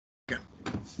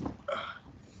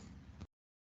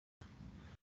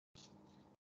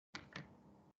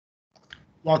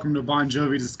Welcome to Bon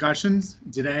Jovi Discussions.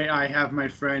 Today I have my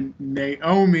friend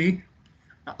Naomi,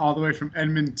 all the way from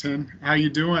Edmonton. How you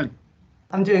doing?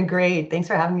 I'm doing great. Thanks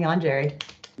for having me on, Jerry.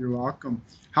 You're welcome.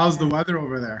 How's the Yeah. weather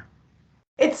over there?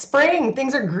 It's spring.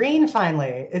 Things are green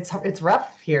finally. It's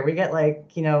rough here. We get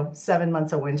 7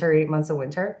 months of winter, 8 months of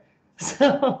winter.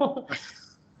 So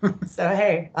so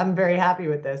hey, I'm very happy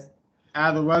with this.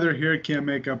 The weather here can't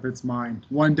make up its mind.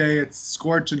 One day it's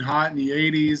scorching hot in the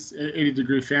 80s,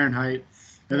 80-degree Fahrenheit,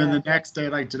 and then the Yeah. next day,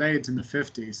 like today, it's in the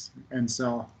 50s. And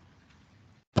so,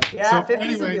 Yeah, so 50s would be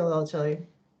anyway, a little chilly.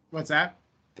 what's that?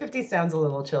 50 sounds a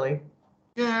little chilly.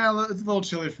 Yeah, it's a little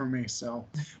chilly for me.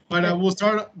 But we'll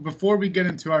start before we get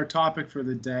into our topic for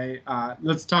the day.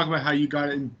 Let's talk about how you got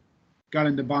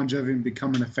into Bon Jovi and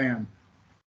becoming a fan.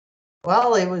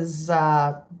 Well, it was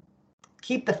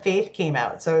Keep the Faith came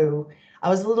out. So I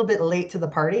was a little bit late to the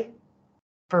party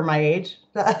for my age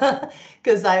because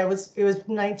it was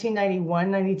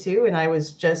 1991, 92, and I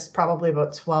was just probably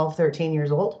about 12, 13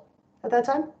 years old at that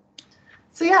time.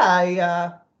 So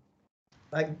yeah,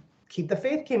 I Keep the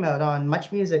Faith came out on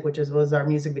Much Music, which was our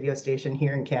music video station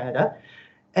here in Canada.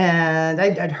 And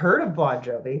I'd heard of Bon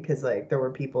Jovi because like there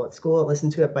were people at school that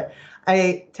listened to it, but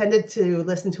I tended to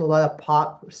listen to a lot of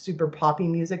pop, super poppy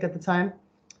music at the time.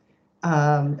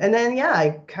 And then yeah,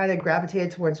 I kind of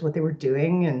gravitated towards what they were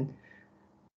doing, and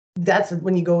that's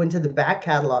when you go into the back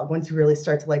catalog. Once you really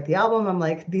start to like the album, I'm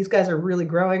like, these guys are really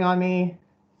growing on me.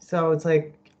 So it's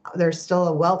like there's still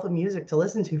a wealth of music to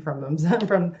listen to from them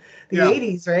from the Yeah,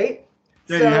 80s, right?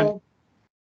 yeah, you had. So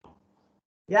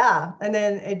yeah, and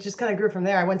then it just kind of grew from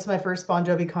there. I went to my first Bon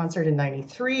Jovi concert in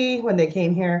 93 when they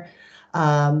came here.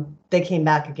 They came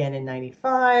back again in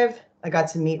 95. I got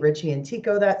to meet Richie and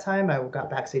Tico that time. I got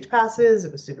backstage passes.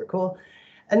 It was super cool.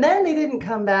 And then they didn't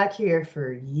come back here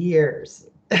for years.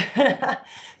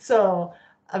 So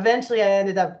eventually I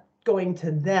ended up going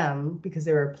to them because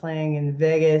they were playing in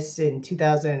Vegas in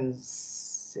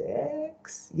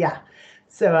 2006. Yeah.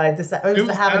 So I decided it It was to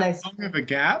was have a that nice, long of a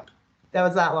gap? that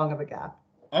was that long of a gap.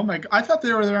 Oh my! I thought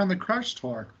they were there on the Crush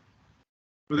tour.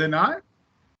 Were they not?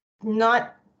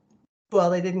 Not Well,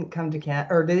 they didn't come to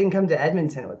or they didn't come to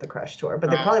Edmonton with the Crush tour, but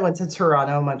they Oh, probably went to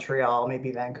Toronto, Montreal,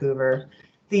 maybe Vancouver,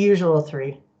 the usual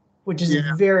three, which is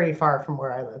yeah, very far from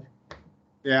where I live.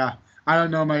 yeah. I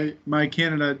don't know. My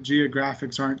Canada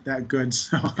geographics aren't that good,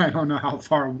 so I don't know how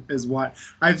far is what.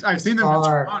 I've It's seen them in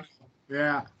far. Toronto.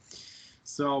 Yeah.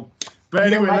 So, but You're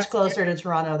anyway, much let's get. closer to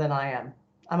Toronto than I am.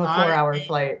 I'm a I 4 hour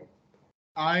flight.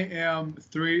 I am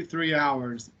three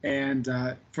hours, and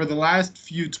for the last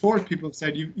few tours, people have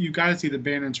said you got to see the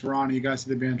band in Toronto. You got to see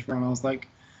the band in Toronto. I was like,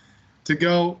 to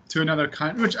go to another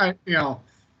country, which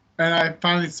and I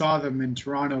finally saw them in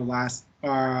Toronto last.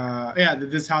 Yeah,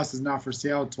 This House Is Not for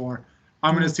Sale tour.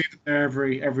 I'm gonna Mm. see them there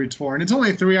every tour, and it's only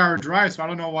a 3 hour drive, so I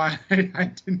don't know why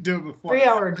I didn't do it before. 3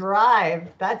 hour drive.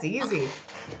 That's easy.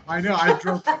 I know I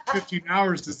drove like 15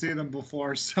 hours to see them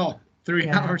before, so three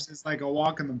Yeah. hours is like a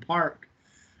walk in the park.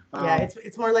 Yeah, Um,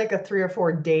 it's more like a 3 or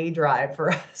 4 day drive for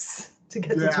us to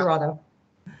get to yeah, Toronto.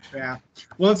 yeah.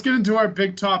 Well, let's get into our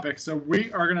big topic. So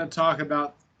we are gonna talk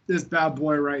about this bad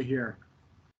boy right here,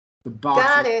 the box.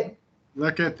 Got it.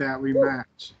 Look at that, we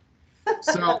match.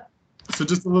 So, so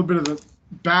just a little bit of the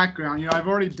background. I've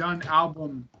already done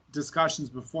album discussions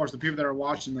before. So people that are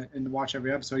watching it and watch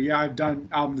every episode, yeah, I've done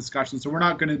album discussions. So we're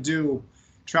not going to do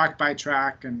track by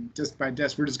track and disc by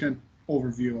disc. We're just going to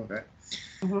overview of it.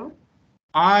 Hmm.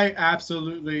 I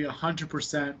absolutely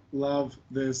 100% love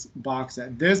this box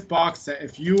set. This box set,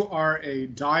 if you are a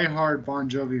diehard Bon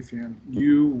Jovi fan,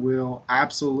 you will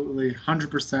absolutely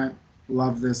 100%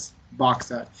 love this box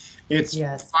set. It's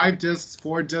Yes. 5 discs,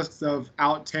 4 discs of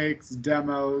outtakes,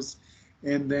 demos,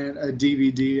 and then a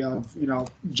DVD of,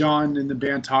 John and the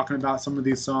band talking about some of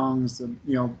these songs, and,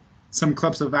 some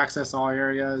clips of Access All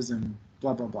Areas and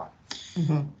blah, blah, blah.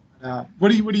 Hmm.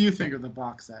 What do you think of the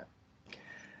box set?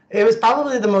 It was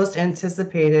probably the most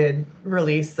anticipated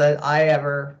release that I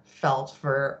ever felt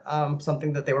for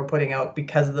something that they were putting out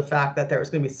because of the fact that there was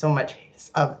going to be so much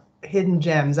of hidden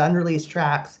gems, unreleased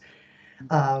tracks.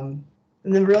 And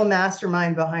the real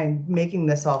mastermind behind making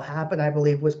this all happen, I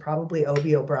believe, was probably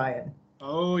Obi O'Brien,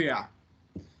 Oh, yeah.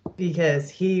 because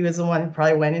he was the one who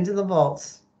probably went into the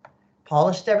vaults,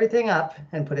 polished everything up,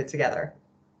 and put it together.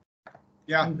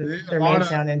 Yeah, Their main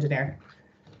sound engineer.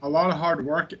 a lot of hard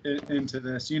work into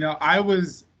this.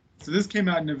 So this came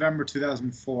out in November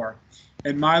 2004,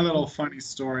 and my little funny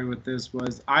story with this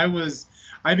was I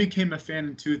became a fan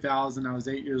in 2000. I was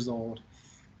 8 years old,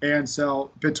 and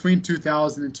so between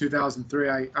 2000 and 2003,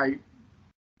 I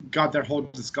got their whole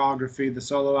discography, the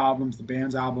solo albums, the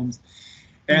band's albums,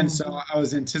 And so I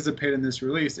was anticipating this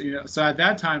release. So at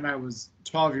that time I was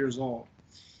 12 years old.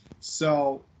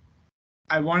 So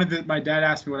I wanted that. My dad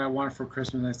asked me what I wanted for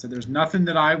Christmas, and I said, "There's nothing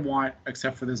that I want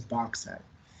except for this box set."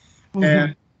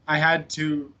 And I had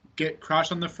to get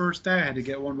Crush on the first day. I had to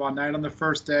get One Wild Night on the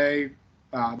first day,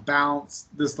 Bounce,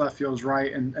 This Left Feels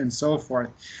Right, and so forth.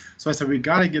 So I said, we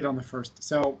got to get on the first.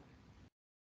 So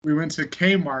we went to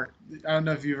Kmart. I don't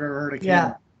know if you've ever heard of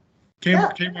Kmart.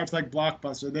 Kmart's like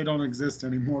Blockbuster. They don't exist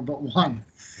anymore, but one.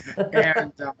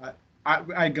 And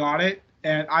I got it,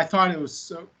 and I thought it was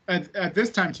so. At this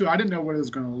time too, I didn't know what it was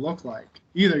going to look like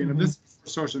either. This is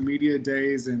social media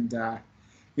days, and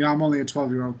I'm only a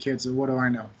 12-year-old kid, so what do I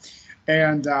know?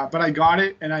 And but I got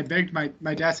it, and I begged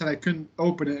my dad said I couldn't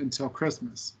open it until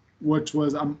Christmas, which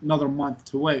was another month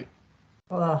to wait.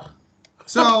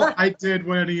 So I did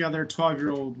what any other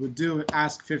 12-year-old would do: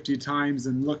 ask 50 times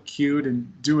and look cute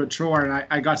and do a chore. And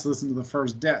I got to listen to the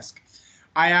first disc.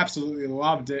 I absolutely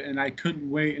loved it, and I couldn't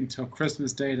wait until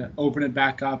Christmas Day to open it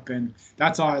back up. And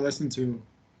that's all I listened to,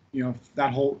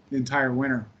 that whole entire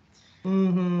winter.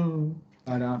 But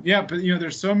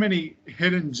there's so many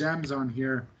hidden gems on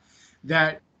here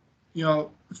that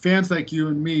fans like you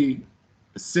and me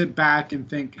sit back and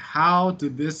think, how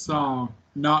did this song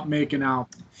not make an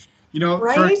album?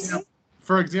 Right?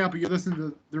 For example, you listen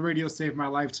to The Radio Saved My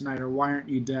Life Tonight or Why Aren't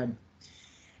You Dead?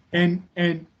 And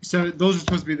so those are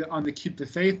supposed to be on the Keep the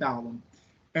Faith album.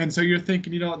 And so you're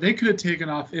thinking, they could have taken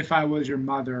off If I Was Your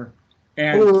Mother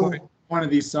and put one of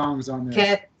these songs on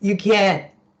there. You can't.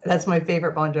 That's my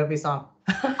favorite Bon Jovi song.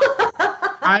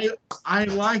 I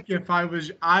like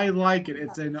I like it.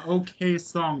 It's an okay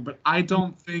song, but I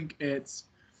don't think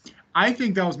I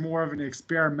think that was more of an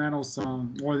experimental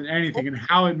song more than anything, and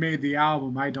how it made the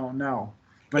album, I don't know.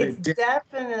 But it's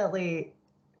definitely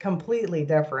completely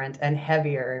different and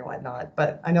heavier and whatnot.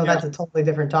 But I know that's a totally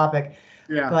different topic.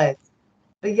 Yeah. But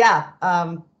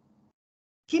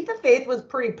Keep the Faith was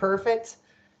pretty perfect.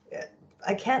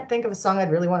 I can't think of a song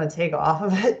I'd really want to take off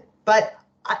of it, but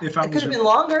it could have been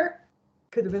longer.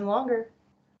 Could have been longer.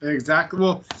 Exactly.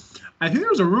 Well, I think there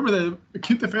was a rumor that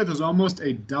Keep the Faith was almost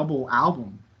a double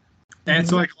album. And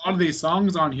so, like, a lot of these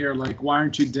songs on here, like Why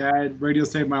Aren't You Dead, Radio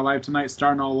Saved My Life Tonight,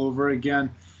 Starting All Over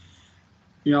Again,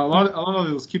 a lot of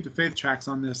those Keep the Faith tracks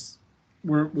on this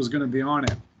was going to be on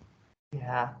it.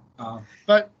 Yeah.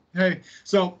 But, hey,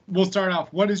 so we'll start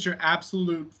off. What is your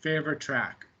absolute favorite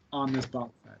track on this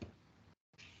box set?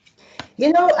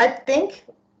 I think,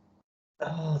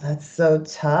 that's so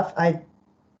tough.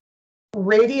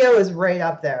 Radio is right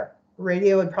up there.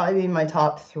 Radio would probably be my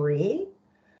top 3.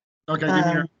 Okay, give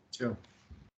me your 2.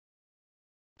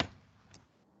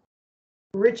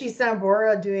 Richie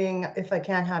Sambora doing If I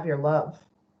Can't Have Your Love.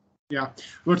 Yeah,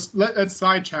 let's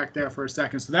sidetrack there for a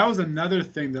second. So that was another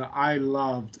thing that I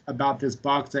loved about this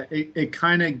box set. It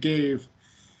kind of gave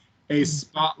a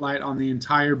spotlight on the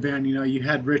entire band. You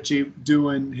had Richie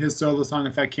doing his solo song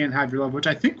If I Can't Have Your Love, which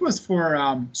I think was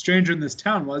for Stranger in This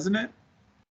Town, wasn't it?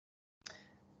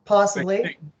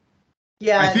 Possibly.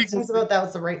 Yeah, I think it seems about that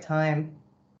was the right time.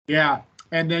 Yeah,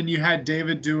 and then you had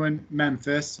David doing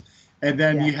Memphis, and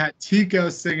then you had Tico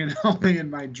singing Only in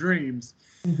My Dreams.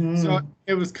 So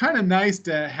it was kind of nice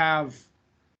to have,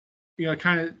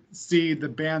 kind of see the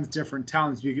band's different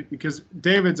talents, because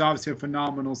David's obviously a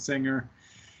phenomenal singer,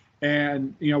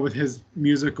 and with his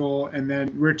musical, and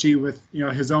then Richie with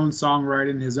his own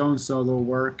songwriting, his own solo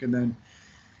work, and then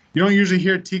you don't usually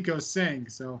hear Tico sing.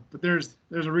 So, but there's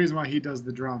a reason why he does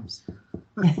the drums.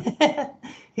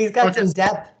 He's got some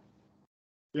depth.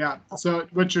 Yeah. So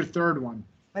what's your third one?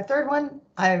 My third one,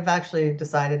 I've actually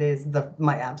decided is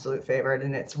my absolute favorite,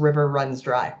 and it's River Runs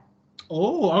Dry.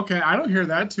 Oh, okay. I don't hear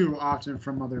that too often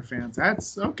from other fans.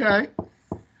 That's okay.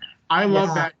 I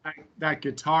love that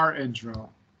guitar intro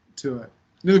to it.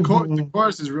 The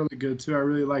chorus is really good too. I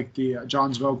really like the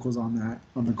John's vocals on the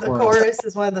chorus. The chorus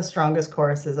is one of the strongest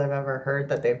choruses I've ever heard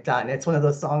that they've done. It's one of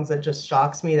those songs that just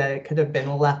shocks me that it could have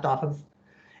been left off of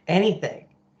anything.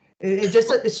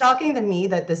 It's shocking to me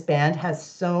that this band has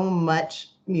so much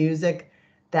music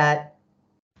that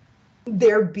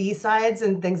their B-sides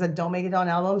and things that don't make it on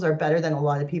albums are better than a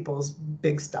lot of people's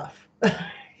big stuff.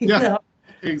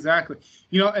 Exactly.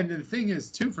 And the thing is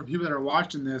too, for people that are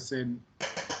watching this and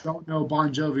don't know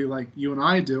Bon Jovi like you and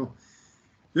I do,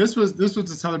 this was to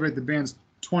celebrate the band's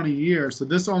 20 years. So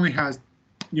this only has,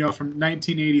 from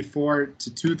 1984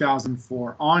 to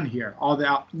 2004 on here.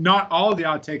 Not all of the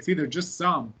outtakes either, just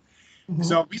some.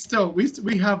 So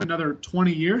we have another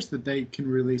 20 years that they can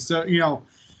release. So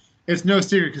it's no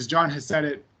secret, because John has said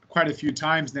it quite a few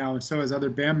times now, and so has other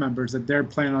band members, that they're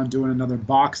planning on doing another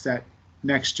box set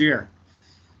next year.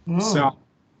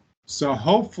 So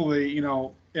hopefully,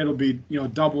 it'll be,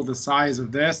 double the size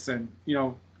of this, and,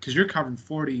 because you're covering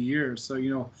 40 years.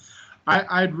 So,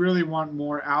 I'd really want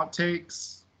more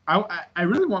outtakes. I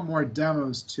really want more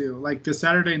demos too, like the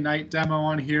Saturday night demo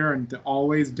on here and the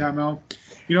Always demo.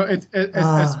 It's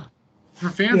for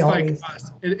we fans like always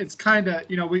us, it's kind of,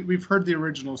 we've heard the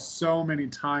original so many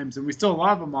times, and we still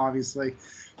love them, obviously,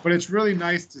 but it's really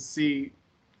nice to see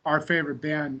our favorite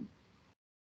band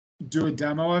do a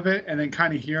demo of it, and then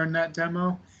kind of hearing that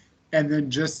demo, and then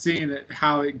just seeing it,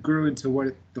 how it grew into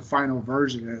what the final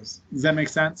version is. Does that make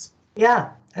sense?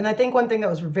 Yeah. And I think one thing that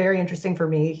was very interesting for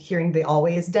me hearing the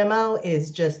Always demo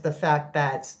is just the fact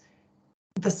that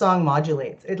the song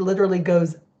modulates. It literally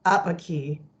goes up a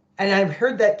key. And I've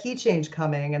heard that key change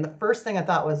coming. And the first thing I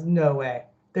thought was, no way.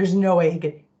 There's no way he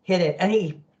could hit it. And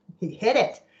he hit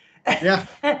it. Yeah.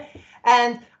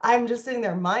 And I'm just sitting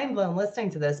there mind blown listening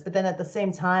to this. But then at the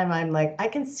same time, I'm like, I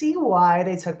can see why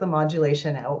they took the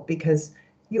modulation out, because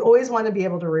you always want to be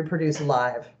able to reproduce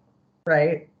live,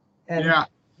 right? And Yeah.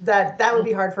 that would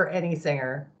be hard for any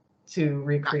singer to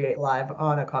recreate live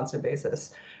on a constant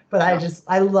basis. But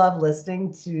I love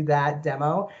listening to that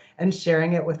demo and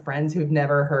sharing it with friends who've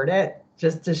never heard it,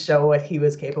 just to show what he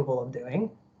was capable of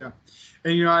doing. Yeah.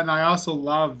 And, and I also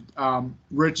loved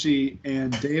Richie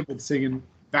and David singing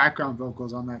background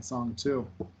vocals on that song too.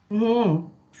 Mm-hmm.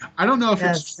 I don't know if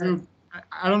it's true.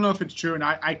 I don't know if it's true, and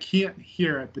I can't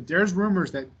hear it, but there's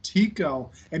rumors that Tico,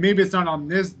 and maybe it's not on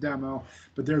this demo,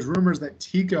 but there's rumors that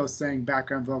Tico sang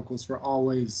background vocals for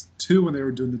Always too when they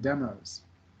were doing the demos.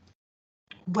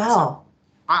 Wow. So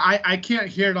I can't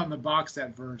hear it on the box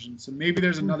set version, so maybe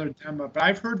there's another demo, but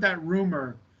I've heard that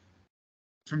rumor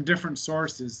from different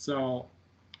sources, so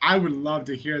I would love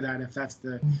to hear that if that's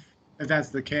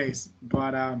the case.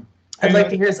 But I'd like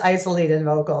to hear his isolated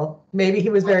vocal. Maybe he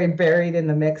was very buried in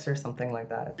the mix or something like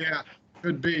that. Yeah,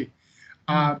 could be.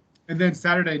 And then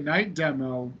Saturday night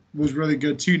demo was really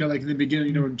good too. Like in the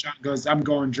beginning, when John goes, "I'm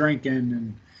going drinking,"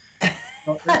 and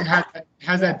it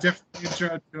has that different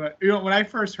intro to it. When I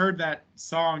first heard that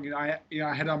song, I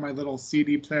had on my little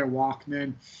CD player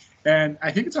Walkman, and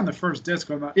I think it's on the first disc.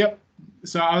 I'm like, yep.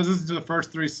 So I was listening to the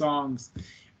first 3 songs,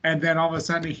 and then all of a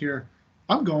sudden you hear,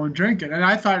 "I'm going drinking," and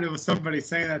I thought it was somebody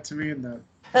saying that to me in the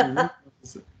I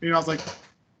was like,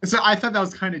 so I thought that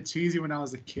was kind of cheesy when I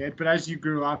was a kid, but as you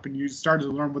grew up and you started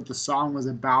to learn what the song was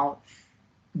about,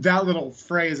 that little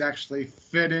phrase actually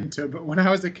fit into it. But when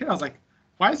I was a kid, I was like,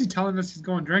 why is he telling us he's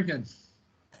going drinking?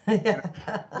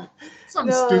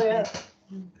 Something stupid.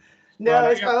 Yeah. No,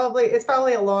 it's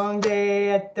probably a long day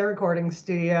at the recording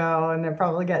studio, and they're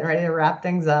probably getting ready to wrap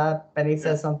things up, and he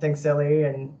says something silly,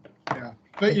 and yeah.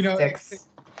 But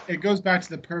it goes back to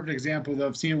the perfect example though,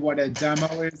 of seeing what a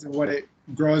demo is and what it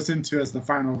grows into as the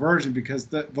final version, because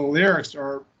the lyrics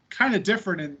are kind of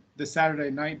different in the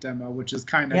Saturday night demo, which is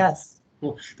kind of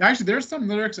cool. Actually, there's some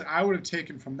lyrics that I would have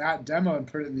taken from that demo and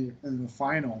put it in the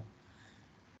final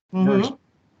version.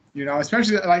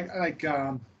 Especially like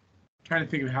trying to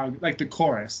think of how, like the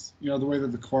chorus, the way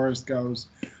that the chorus goes.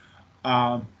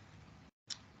 Yeah.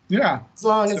 As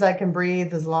long as I can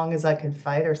breathe, as long as I can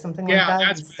fight, or something like that.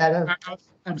 That's instead of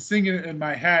I'm singing it in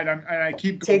my head. I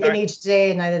keep taking each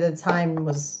day, night at a time,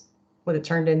 was what it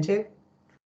turned into.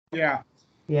 Yeah.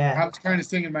 Yeah. I was trying to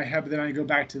sing in my head, but then I go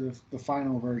back to the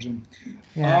final version.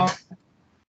 Yeah.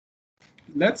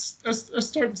 Let's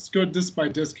start. Let's go disc by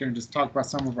disc here and just talk about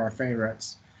some of our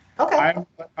favorites. Okay.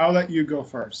 I'll let you go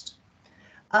first.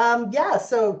 Yeah.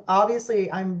 So obviously,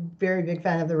 I'm very big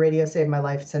fan of the Radio Saved My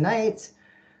Life Tonight.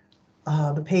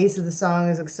 The pace of the song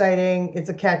is exciting. It's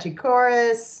a catchy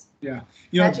chorus. Yeah.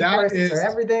 Catchy choruses are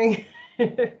everything.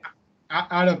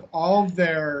 Out of all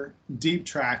their deep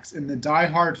tracks in the Die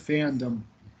Hard fandom,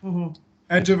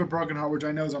 Edge of a Broken Heart, which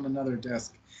I know is on another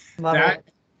disc,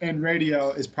 and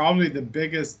Radio is probably the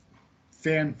biggest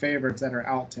fan favorites that are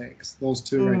outtakes. Those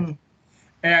two, right?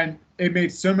 And it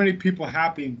made so many people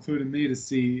happy, including me, to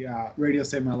see Radio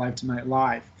Saved My Life Tonight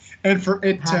live, and for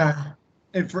it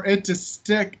to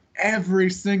stick every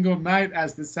single night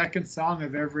as the second song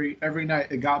of every night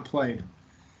it got played.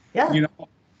 Yeah.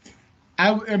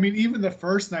 I mean, even the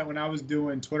first night when I was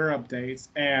doing Twitter updates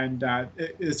and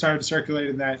it started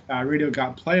circulating that Radio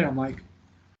got played, I'm like,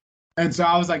 and so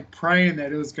I was like praying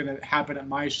that it was going to happen at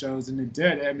my shows, and it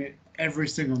did. I mean, every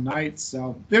single night.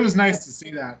 So it was nice to see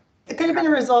that. It could have been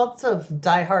a result of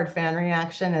Die Hard fan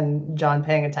reaction and John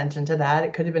paying attention to that.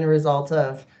 It could have been a result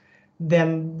of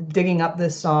them digging up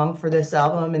this song for this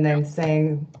album and then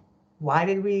saying, why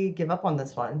did we give up on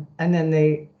this one? And then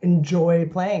they enjoy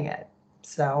playing it.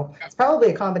 So it's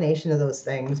probably a combination of those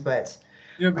things, but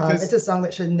it's a song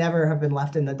that should never have been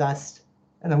left in the dust.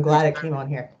 And I'm glad it came on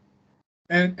here.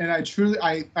 And I truly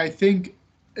I think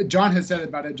John has said it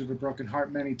about Edge of a Broken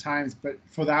Heart many times, but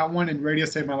for that one and Radio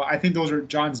Saved My Life, I think those are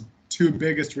John's two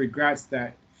biggest regrets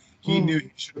that he knew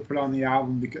he should have put on the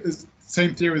album, because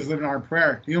same theory with Living on a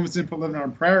Prayer. He almost didn't put Living on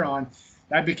a Prayer on.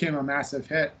 That became a massive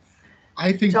hit.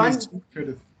 I think these two could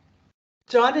have.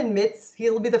 John admits,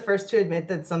 he'll be the first to admit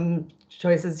that some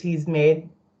choices he's made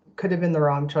could have been the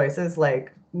wrong choices,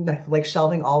 like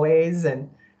Shelving Always and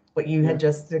what you had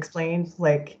just explained.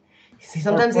 Like,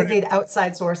 sometimes he's need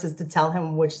outside sources to tell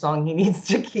him which song he needs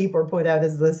to keep or put out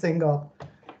as the single.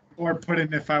 Or put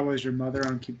in If I Was Your Mother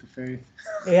on Keep the Faith.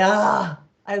 Yeah,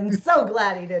 I'm so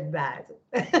glad he did that.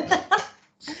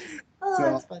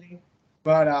 That's funny.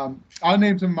 But I'll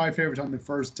name some of my favorites on the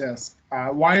first disc.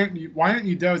 Why Aren't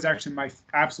You Doe is actually my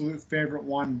absolute favorite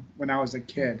one when I was a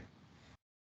kid,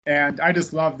 and I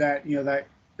just love that. That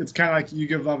it's kind of like You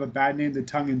Give Love a Bad Name, the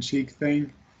tongue-in-cheek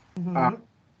thing.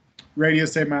 Radio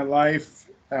Saved My Life.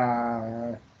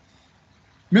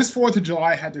 Miss 4th of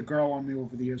July had to grow on me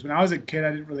over the years. When I was a kid,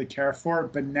 I didn't really care for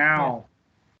it, but now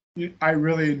I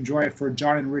really enjoy it for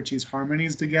John and Richie's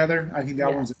harmonies together. I think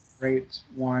that one's a great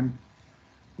one.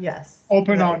 Yes.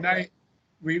 Open All Night.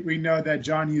 We know that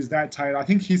John used that title. I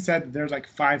think he said that there's like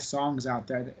 5 songs out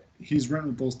that he's written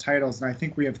with those titles, and I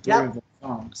think we have 3 of those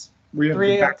songs. We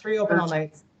have three Open All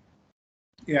Nights.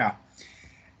 Yeah.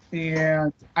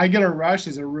 And I Get a Rush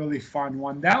is a really fun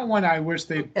one. That one I wish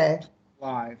they played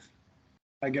live.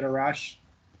 I Get a Rush.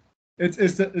 It's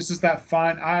just that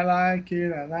fun. I like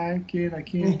it. I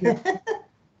can't get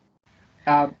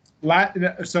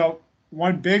it. So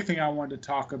one big thing I wanted to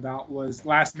talk about was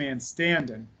Last Man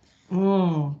Standing.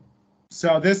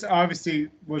 So this obviously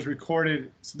was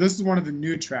recorded. So this is one of the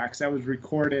new tracks that was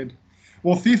recorded.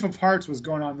 Well, Thief of Hearts was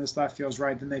going on This Left Feels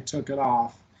Right, then they took it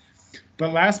off.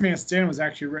 But Last Man Standing was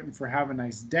actually written for Have a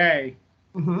Nice Day.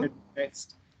 And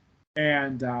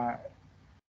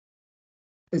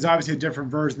it's obviously a different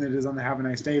version than it is on the Have a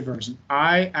Nice Day version.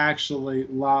 I actually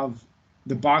love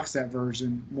the box set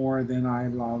version more than I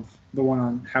love the one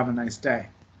on Have a Nice Day.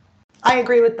 I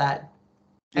agree with that.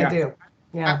 Yeah. I do.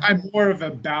 Yeah. I'm more of a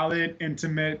ballad,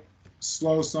 intimate,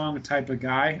 slow song type of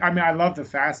guy. I mean, I love the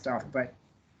fast stuff, but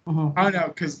I don't know,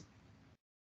 because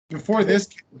before this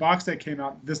box set came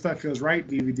out, This Left Feels Right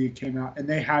DVD came out, and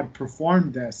they had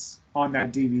performed this on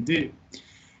that DVD.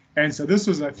 And so this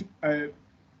was a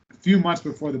few months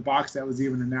before the box set was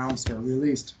even announced or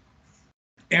released.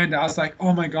 And I was like,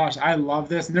 oh my gosh, I love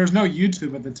this. And there was no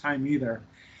YouTube at the time either.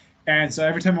 And so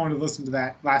every time I wanted to listen to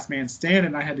that Last Man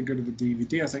Standing, I had to go to the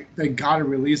DVD. I was like, they got to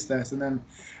release this. And then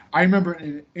I remember in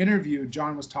an interview,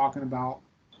 John was talking about,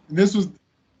 and this was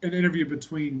an interview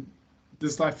between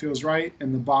This Life Feels Right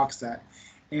and the box set.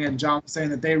 And John was saying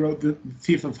that they wrote the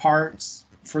Thief of Hearts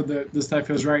for the This Life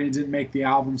Feels Right, and it didn't make the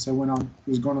album, so it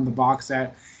was going on the box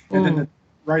set. And then the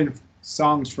writing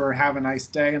songs for Have a Nice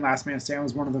Day and Last Man Standing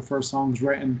was one of the first songs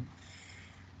written.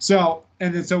 So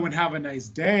when Have a Nice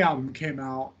Day album came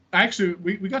out, actually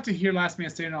we got to hear Last Man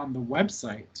Standing on the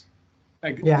website,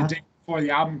 the day before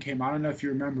the album came out. I don't know if you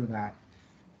remember that.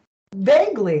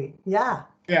 Vaguely, yeah.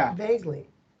 Yeah. Vaguely.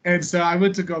 And so I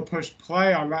went to go push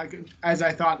play on, as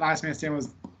I thought Last Man Standing was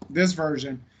this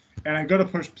version, and I go to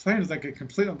push play, and it's like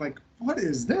I'm like, what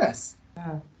is this?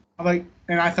 Yeah. I'm like,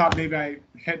 and I thought maybe I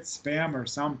hit spam or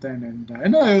something, and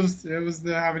no, it was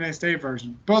the Have a Nice Day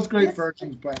version. Both great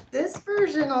versions, but this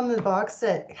version on the box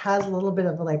set has a little bit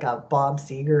of like a Bob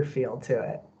Seger feel to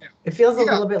it. Yeah. It feels a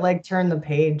little bit like Turn the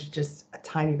Page, just a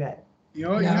tiny bit.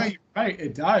 Yeah, you're right.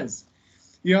 It does.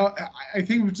 I think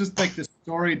it was just like the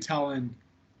storytelling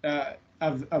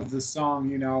of the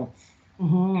song.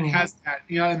 It has that.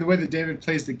 And the way that David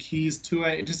plays the keys to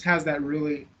it, it just has that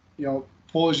really,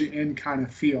 pulls you in kind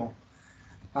of feel.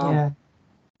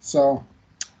 So,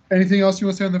 anything else you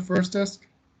want to say on the first disc?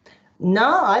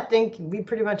 No, I think we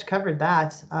pretty much covered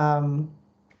that.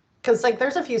 Because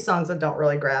there's a few songs that don't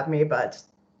really grab me, but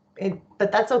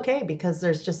that's okay because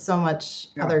there's just so much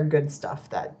other good stuff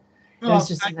that it was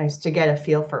just nice to get a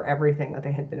feel for everything that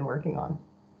they had been working on.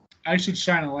 I should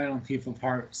shine a light on Thief of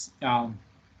Hearts.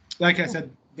 Like I said,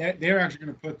 they're actually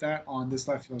going to put that on This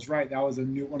Life Feels Right. That was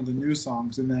one of the new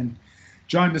songs, and then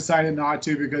John decided not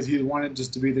to because he wanted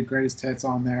just to be the greatest hits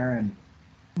on there. And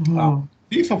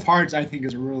Thief of Hearts, I think,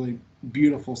 is a really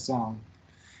beautiful song.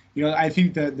 I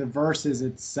think that the verses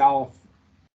itself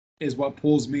is what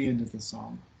pulls me into the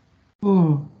song.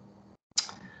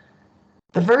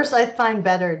 The verse I find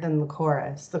better than the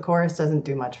chorus. The chorus doesn't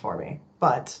do much for me,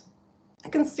 but I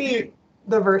can see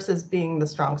the verses being the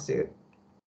strong suit.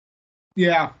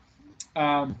 Yeah.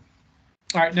 All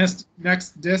right,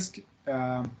 next disc.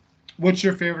 What's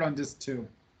your favorite on disc 2?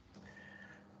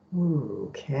 Ooh,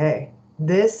 okay.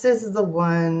 This is the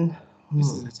one. This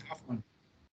is a tough one.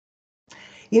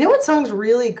 You know what song's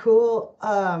really cool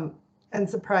and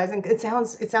surprising? It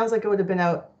sounds like it would have been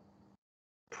out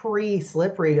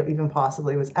pre-Slippery, even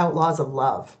possibly, was Outlaws of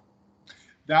Love.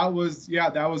 That was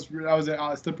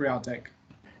a slippery outtake.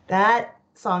 That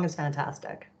song is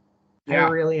fantastic. I Yeah.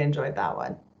 really enjoyed that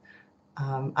one.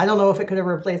 I don't know if it could have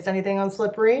replaced anything on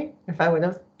Slippery, if I would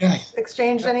have Yeah.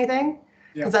 exchanged anything,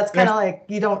 Yeah. because that's kind of like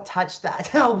you don't touch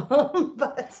that album.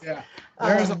 But Yeah. um,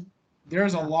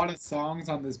 There's a yeah. lot of songs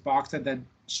on this box set that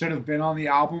should have been on the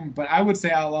album, but I would say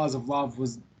Outlaws of Love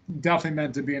was definitely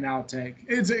meant to be an outtake.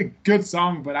 It's a good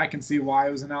song, but I can see why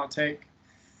it was an outtake.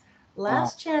 Uh,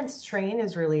 Last Chance Train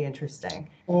is really interesting.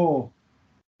 oh,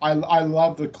 I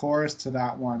love the chorus to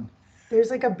that one. There's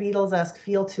like a Beatles-esque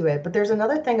feel to it, but there's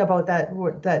another thing about that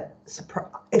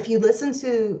if you listen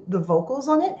to the vocals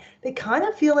on it, they kind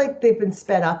of feel like they've been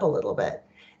sped up a little bit.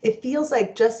 It feels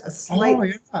like just a Oh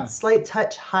slight yeah. slight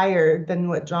touch higher than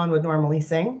what John would normally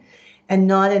sing, and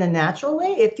not in a natural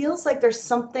way. It feels like there's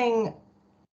something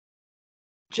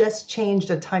just changed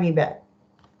a tiny bit.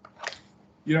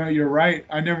 You know, you're right.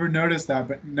 I never noticed that,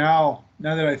 but now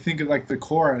that I think of like the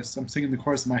chorus, I'm singing the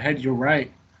chorus in my head. You're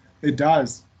right. It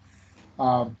does.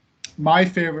 Um, my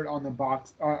favorite on the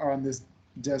box on this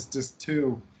disc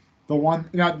two, the one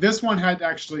now this one had to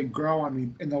actually grow on me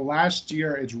in the last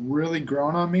year. It's really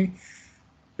grown on me.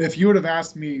 If you would have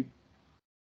asked me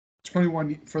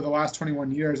 21 for the last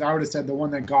 21 years, I would have said the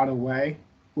one that got away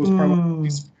was probably one of my Mm.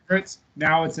 least favorites.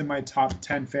 Now it's in my top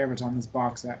 10 favorites on this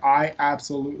box set. I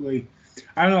absolutely,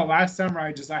 I don't know. Last summer I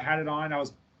had it on. I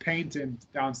was painting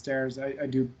downstairs. I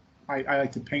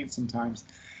like to paint sometimes,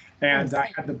 and Nice.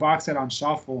 I had the box set on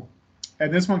shuffle,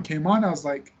 and this one came on. I was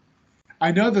like,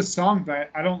 I know the song, but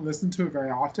I don't listen to it very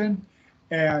often,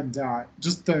 and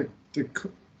just the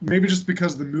maybe just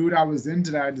because of the mood I was in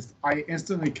today, I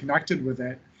instantly connected with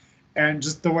it, and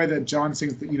just the way that John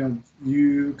sings that,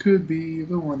 you could be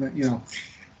the one that, and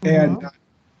Mm-hmm.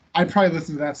 I probably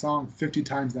listened to that song 50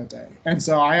 times that day, and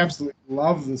so I absolutely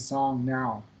love the song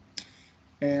now.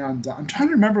 And I'm trying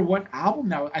to remember what album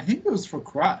that was. I think it was for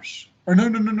Crush. Or no.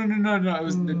 It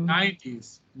was in the Mm.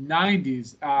 90s.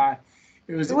 90s.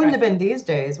 It was. It wouldn't have been these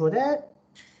days, would it?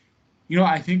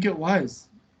 I think it was.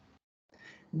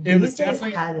 It was These days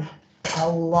definitely. had a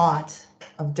lot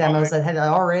of Uh, demos that had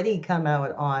already come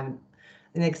out on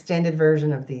an extended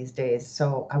version of These Days.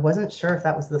 So I wasn't sure if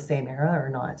that was the same era or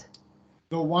not.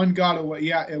 the one got away.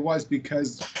 Yeah, it was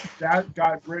because that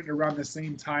got written around the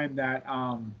same time that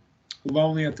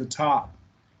 "Lonely at the Top"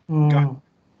 got, Mm.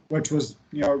 which was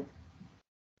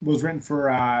written for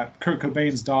Kurt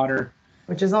Cobain's daughter.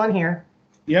 Which is on here.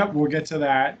 Yep, we'll get to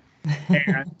that.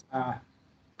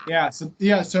 And so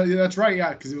that's right. Yeah,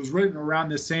 because it was written around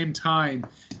the same time.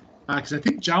 Because I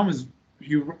think John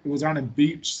was on a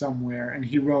beach somewhere, and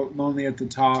he wrote "Lonely at the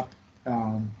Top,"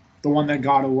 the one that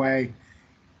got away,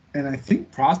 and I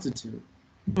think "Prostitute."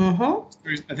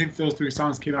 Mm-hmm. I think those three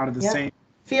songs came out of the Yep. same.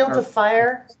 Fields Or of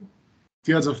Fire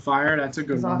Fields of Fire. That's a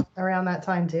good was one. around that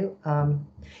time too.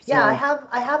 Yeah, I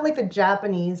So have like the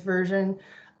Japanese version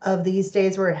of These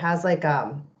Days where it has like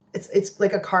it's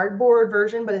like a cardboard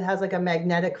version, but it has like a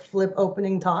magnetic flip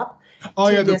opening top, oh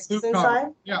two yeah, the blue discs cover.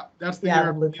 inside. Yeah, that's the Yeah,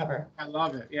 the blue European. cover. I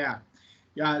love it. Yeah,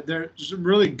 yeah, they're just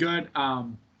really good.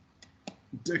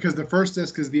 Because the first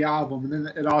disc is the album, and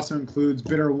then it also includes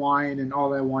Bitter Wine and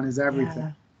All I Want Is Everything,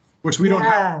 Yeah. which we don't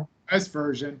have Yeah. this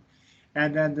version.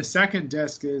 And then the second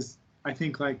disc is, I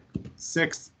think, like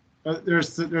six. There's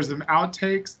some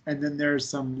outtakes, and then there's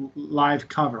some live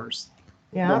covers.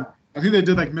 Yeah. I think they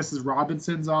did like Mrs.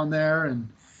 Robinson's on there, and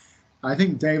I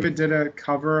think David did a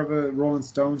cover of a Rolling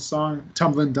Stones song,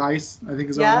 "Tumbling Dice." I think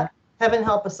is on Yeah. there. Heaven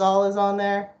Help Us All is on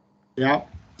there. Yeah.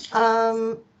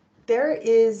 Um, there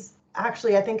is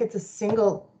actually, I think it's the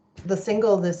single This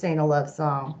Ain't a Love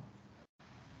Song.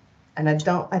 And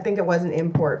I think it was an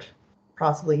import,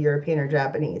 possibly European or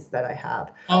Japanese that I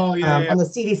have. Oh yeah. On the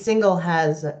CD single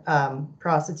has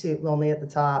Prostitute, Lonely at the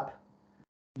Top.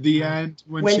 The end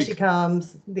when When She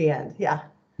Comes, the end. Yeah.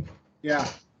 Yeah.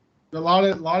 A lot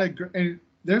of and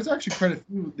there's actually quite a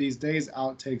few these days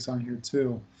outtakes on here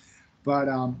too. But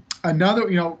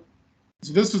another,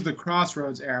 so this was the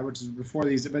Crossroads era, which is before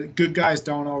these. But good guys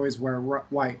don't always wear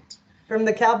white. From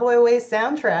the Cowboy Way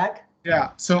soundtrack. Yeah.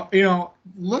 So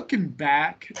looking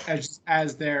back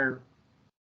as their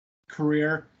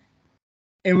career,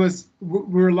 we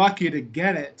were lucky to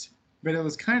get it, but it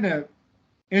was kind of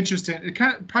interesting. It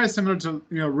kind of probably similar to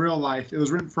real life. It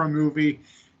was written for a movie.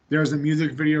 There was a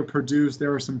music video produced.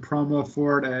 There was some promo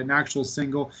for it, an actual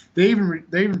single. They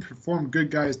even performed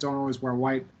 "Good Guys Don't Always Wear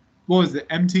White" what was it,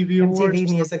 MTV Awards? MTV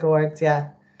Music Awards, yeah.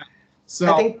 I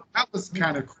So think that was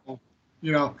kind of cool.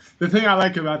 You know, the thing I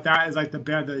like about that is like the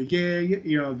band, the yeah, yeah,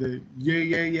 you know, the yeah,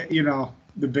 yeah, yeah, you know,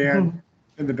 the band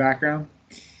in the background.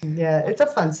 yeah, it's a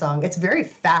fun song. It's very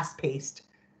fast paced.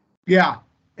 Yeah.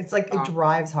 It's like it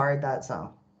drives hard, that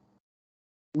song.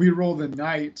 We Roll the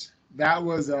Night. That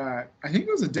was I think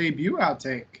it was a debut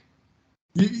outtake.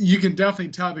 You can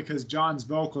definitely tell because John's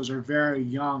vocals are very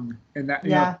young, and that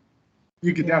Yeah.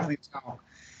 You could Yeah. definitely tell.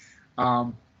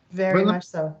 Very much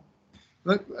so.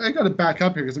 I got to back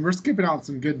up here because we're skipping out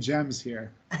some good gems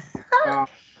here.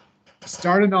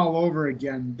 Starting All Over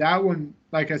Again. That one,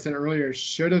 like I said earlier,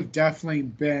 should have definitely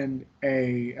been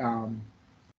a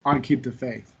on Keep the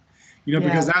Faith. You know,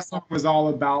 because that song was all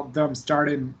about them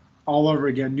starting all over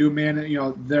again. New man, you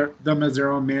know, them as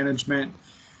their own management.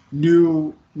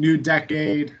 New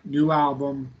decade, new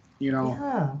album. You know.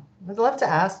 Yeah, I'd love to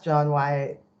ask John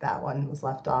why that one was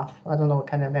left off. I don't know what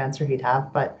kind of answer he'd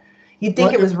have, but you'd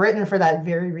think it was written for that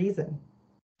very reason.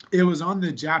 It was on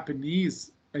the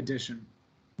Japanese edition.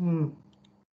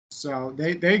 So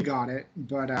they got it,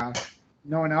 but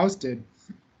no one else did.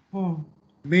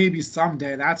 Maybe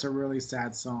someday. That's a really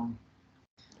sad song.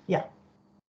 Yeah.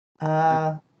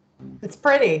 It's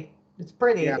pretty. It's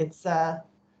pretty. Yeah.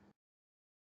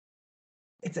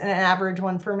 It's an average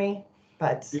one for me,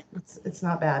 but it's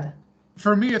not bad.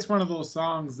 For me, it's one of those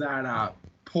songs that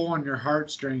pull on your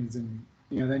heartstrings, and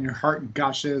you know, then your heart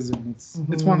gushes, and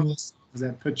it's one of those songs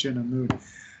that puts you in a mood.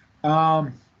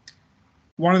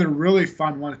 One of the really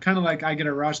fun ones, kind of like I Get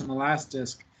a Rush on the last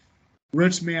disc,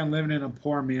 Rich Man Living in a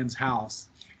Poor Man's House.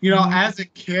 You know, as a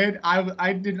kid,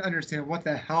 I didn't understand what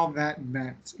the hell that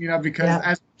meant. You know, because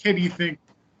as a kid, you think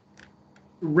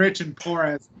rich and poor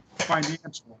as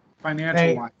financial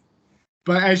wise.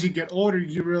 But as you get older,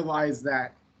 you realize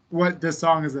that what this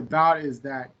song is about is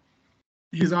that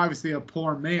he's obviously a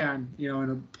poor man, you know,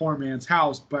 in a poor man's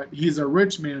house, but he's a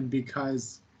rich man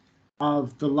because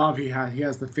of the love he has. He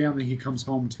has the family he comes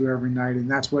home to every night, and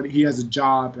that's what he has a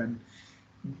job, and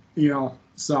you know,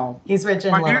 so he's rich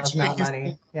in love, not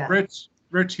money. Yeah. Rich.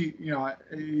 He, you know,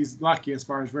 he's lucky as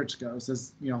far as rich goes,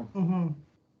 as you know,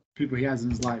 people he has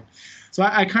in his life. So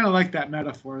I kind of like that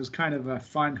metaphor. It's kind of a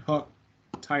fun hook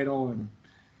title,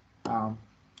 and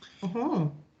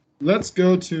let's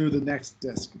go to the next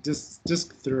disc,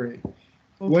 disc 3.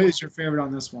 What is your favorite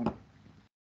on this one?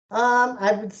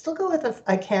 I would still go with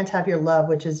I Can't Have Your Love,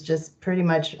 which is just pretty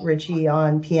much Richie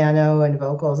on piano and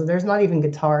vocals. There's not even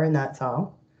guitar in that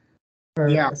song for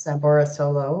a Sambora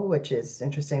solo, which is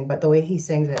interesting. But the way he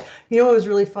sings it, you know, it was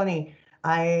really funny.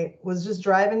 I was just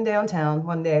driving downtown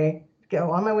one day,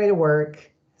 on my way to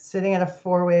work, sitting at a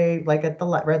four-way, like at the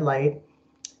red light.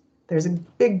 There's a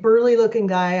big burly looking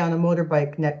guy on a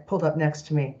motorbike pulled up next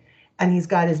to me. And he's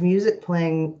got his music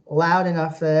playing loud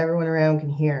enough that everyone around can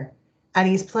hear. And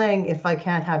he's playing If I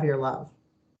Can't Have Your Love.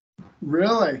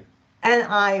 Really? And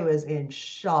I was in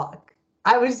shock.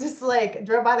 I was just like,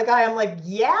 drove by the guy. I'm like,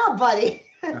 yeah, buddy.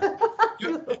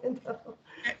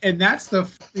 And that's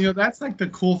that's like the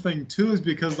cool thing too, is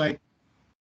because like,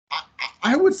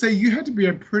 I would say you had to be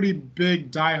a pretty big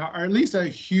diehard, or at least a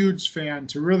huge fan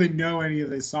to really know any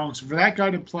of these songs. For that guy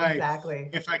to play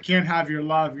If I Can't Have Your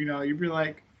Love, you know, you'd be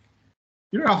like,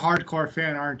 you're a hardcore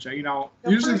fan, aren't you? You know,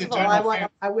 usually first of all,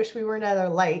 I wish we weren't at a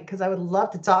light because I would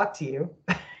love to talk to you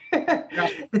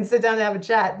and sit down and have a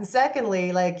chat. And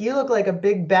secondly, like, you look like a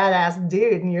big badass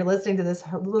dude and you're listening to this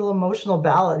little emotional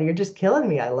ballad. You're just killing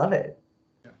me. I love it.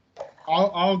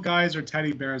 All guys are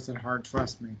teddy bears at heart,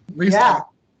 trust me. At least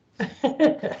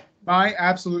my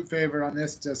absolute favorite on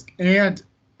this disc, and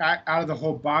out of the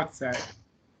whole box set,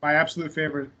 my absolute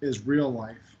favorite is Real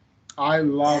Life. I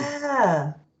love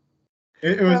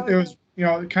it was you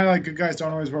know, kind of like Good Guys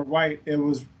Don't Always Wear White. It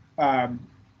was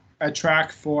a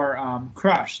track for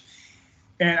Crush,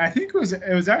 and I think it was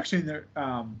actually the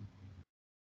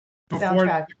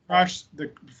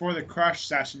before the Crush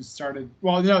sessions started.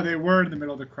 Well, no, they were in the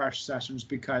middle of the Crush sessions,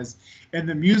 because in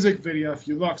the music video, if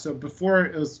you look, so before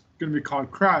it was going to be called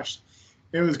Crush,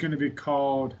 it was going to be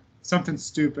called Something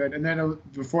Stupid, and then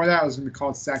before that it was going to be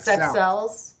called Sex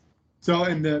Sells. So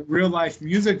in the Real Life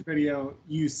music video,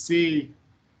 you see,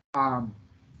 you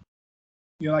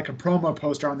know, like a promo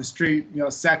poster on the street, you know,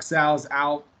 Sex Sells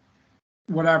out,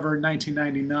 whatever,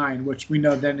 1999, which we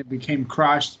know then it became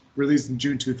Crush, released in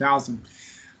June 2000.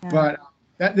 But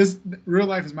this Real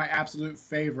Life is my absolute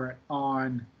favorite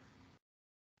on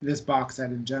this box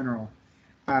set in general.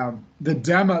 The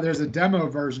demo, there's a demo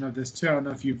version of this too. I don't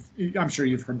know if I'm sure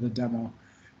you've heard of the demo.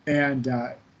 And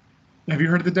have you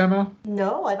heard of the demo?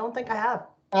 No, I don't think I have.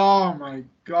 Oh my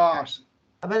gosh.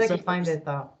 I bet I can find it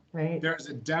though. right? There's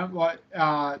a demo.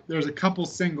 There's a couple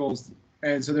singles,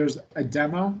 and so there's a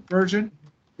demo version,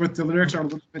 but the lyrics are a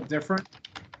little bit different.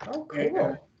 Oh, And,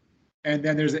 cool. and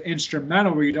then there's an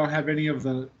instrumental where you don't have any of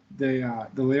the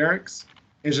lyrics.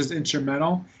 It's just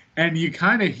instrumental, and you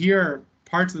kind of hear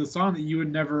parts of the song that you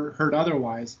would never heard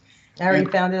otherwise. I already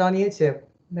And found it on YouTube.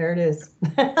 There it is.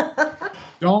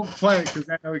 don't play it because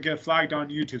then it would get flagged on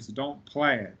YouTube. So don't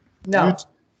play it. No, YouTube,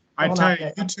 I will tell not you,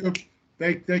 get. YouTube,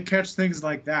 they catch things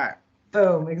like that.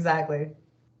 Boom, exactly.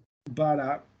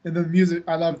 But and the music,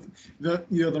 I love the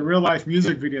real life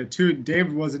music video too.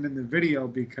 David wasn't in the video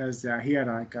because he had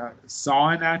like a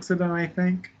sawing accident, I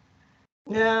think.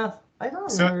 Yeah, I don't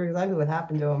So remember exactly what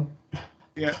happened to him.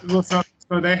 yeah, well, so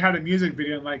they had a music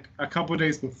video, and like a couple of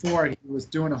days before, he was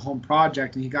doing a home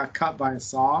project, and he got cut by a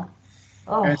saw, and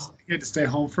Oh, he had to stay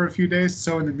home for a few days.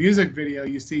 So in the music video,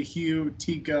 you see Hugh,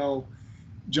 Tico,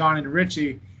 John, and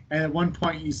Richie, and at one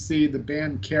point you see the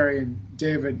band carrying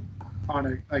David on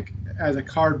a like as a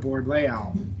cardboard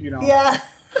layout, yeah.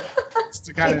 just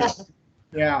to kind of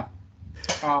yeah.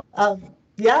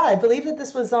 Yeah, I believe that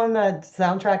this was on the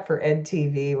soundtrack for Ed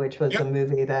TV, which was a Yep.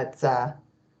 movie that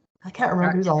I can't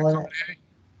remember who's all in it.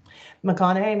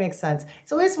 McConaughey makes sense.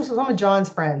 So this was some of John's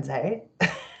friends, hey?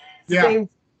 Yeah,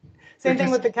 Same thing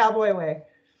with the Cowboy Way.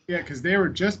 yeah, because they were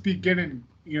just beginning,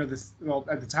 this well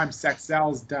at the time Sex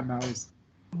Sells demos,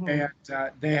 Mhm.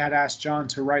 and they had asked John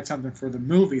to write something for the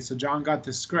movie, so John got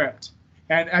the script.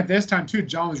 And at this time too,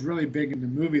 John was really big into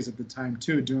movies at the time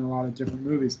too, doing a lot of different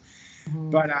movies.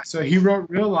 Mhm. But so he wrote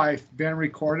Real Life, Ben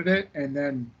recorded it, and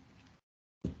then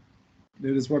it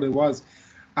is what it was.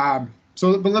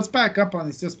 But let's back up on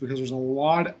this just because there's a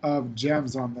lot of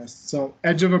gems on this. So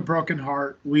Edge of a Broken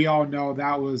Heart, we all know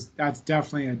that's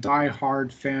definitely a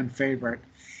die-hard fan favorite.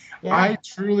 Yeah. I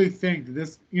truly think that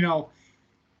this,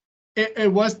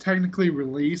 it was technically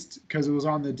released because it was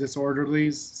on the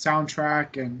Disorderlies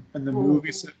soundtrack and the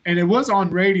movies, and it was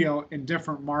on radio in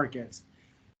different markets.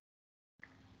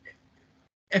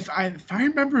 If I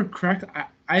remember correct,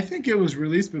 I think it was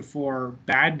released before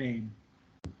Bad Name.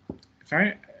 If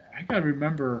I gotta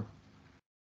remember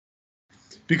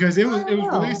because it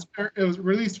was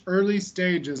released early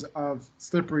stages of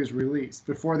Slippery's release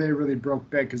before they really broke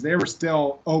big because they were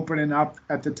still opening up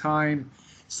at the time.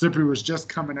 Slippery was just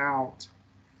coming out.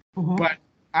 Mhm. But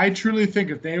I truly think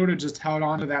if they would have just held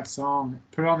on to that song,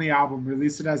 put it on the album,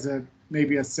 released it as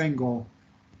maybe a single,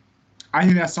 I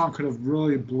think that song could have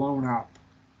really blown up.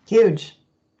 Huge.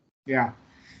 Yeah.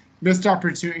 Missed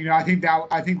opportunity. I think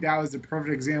that was the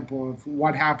perfect example of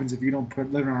what happens if you don't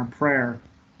put Living on Prayer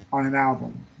on an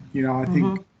album. I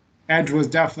think Edge was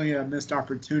definitely a missed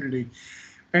opportunity.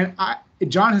 And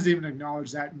John has even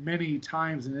acknowledged that many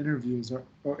times in interviews,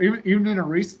 or even in a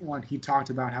recent one, he talked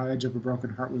about how Edge of a Broken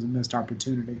Heart was a missed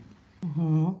opportunity.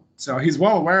 Mm-hmm. So he's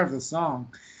well aware of the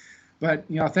song. But,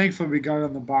 thankfully we got it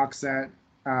on the box set.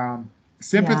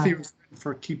 Sympathy was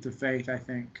for Keep the Faith, I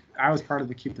think. I was part of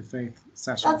the Keep the Faith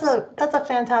sessions. That's a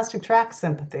fantastic track,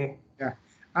 Sympathy. Yeah.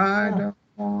 I don't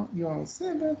want your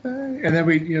sympathy. And then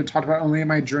we, talked about Only in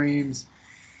My Dreams.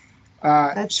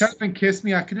 Shut Up and Kiss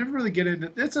Me, I could never really get into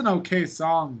it. It's an okay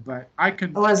song, but I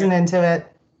wasn't into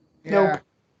it. Yeah. Nope.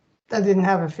 I didn't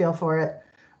have a feel for it.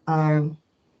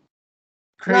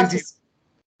 Crazy.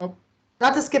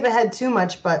 Not to skip ahead too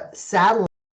much, but Satellite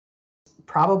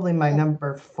probably my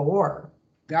number 4.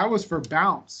 That was for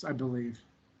Bounce, I believe.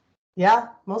 Yeah,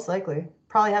 most likely.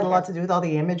 Probably had a lot to do with all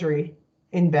the imagery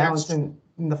in Bounce and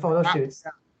in the photo shoots.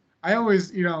 Yeah. I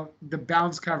always, the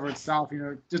Bounce cover itself,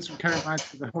 just kind of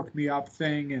reminds me of the Hook Me Up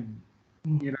thing, and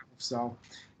so.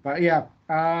 But yeah,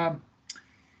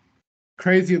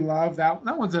 Crazy Love. That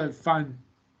one's a fun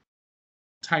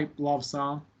type love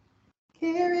song.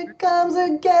 Here it comes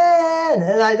again,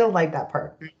 and I don't like that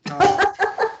part.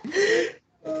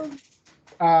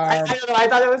 I don't know. I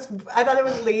thought it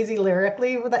was lazy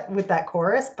lyrically with that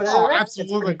chorus, but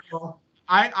absolutely. It's cool.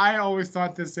 I always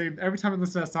thought the same. Every time I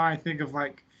listen to that song, I think of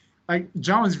like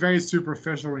John was very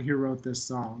superficial when he wrote this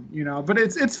song, but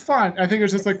it's fun. I think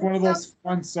it's just like one of those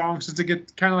fun songs just to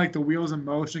get kind of like the wheels in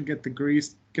motion, get the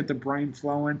grease, get the brain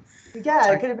flowing.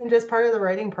 Yeah, it could have been just part of the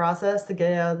writing process to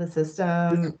get it out of the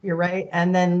system. You're right.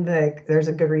 And then there's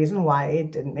a good reason why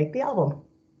it didn't make the album.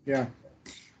 Yeah.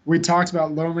 We talked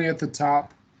about Lonely at the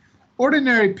Top.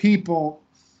 Ordinary People,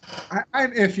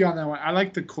 I'm iffy on that one. I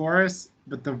like the chorus,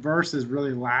 but the verses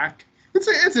really lack.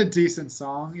 It's a decent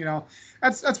song,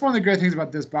 That's one of the great things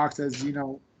about this box is,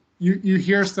 you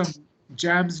hear some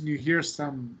gems and you hear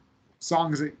some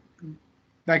songs that,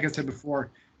 like I said before,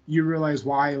 you realize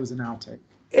why it was an outtake.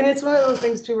 And it's one of those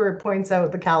things too where it points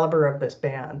out the caliber of this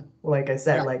band. Like I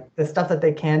said, Yeah. like the stuff that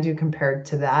they can do compared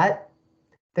to that,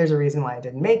 there's a reason why I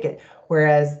didn't make it.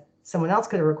 Whereas someone else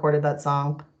could have recorded that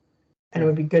song and it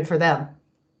would be good for them.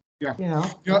 Yeah. You know?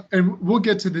 Yeah, and we'll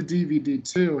get to the DVD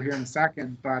too here in a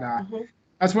second, but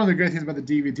that's one of the great things about the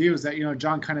DVD was that,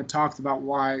 John kind of talks about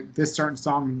why this certain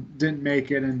song didn't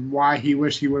make it and why he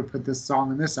wished he would have put this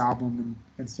song in this album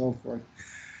and so forth.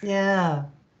 Yeah.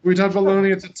 We talked about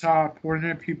Lonely at the Top,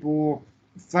 Ordinary People,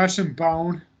 Flesh and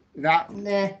Bone. That,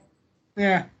 Nah.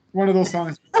 yeah, one of those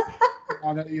songs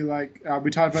that you like.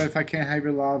 We talked about If I Can't Have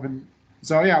Your Love. And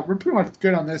so, yeah, we're pretty much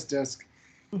good on this disc.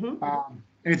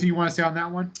 Anything you want to say on that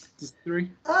one? Just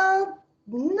three?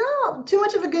 No, too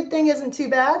much of a good thing isn't too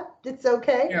bad. It's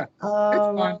okay. Yeah, it's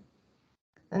fun.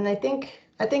 And I think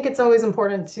it's always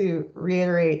important to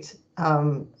reiterate,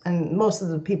 and most of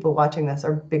the people watching this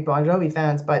are big Bon Jovi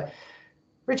fans, but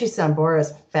Richie Sambora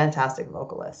is a fantastic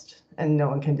vocalist, and no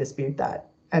one can dispute that.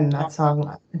 And that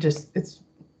song it's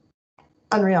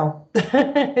unreal.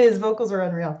 His vocals are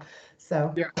unreal.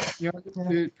 So yeah,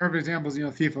 the perfect example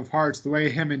is Thief of Hearts. The way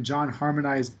him and John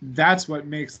harmonize, that's what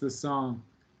makes the song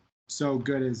so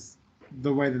good, is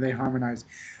the way that they harmonize.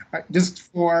 Disc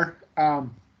 4,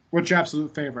 what's your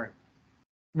absolute favorite?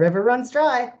 River Runs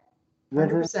Dry.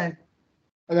 100%.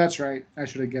 Oh, that's right. I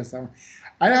should have guessed that one.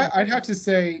 I'd have to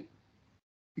say,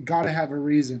 Gotta Have a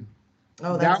Reason.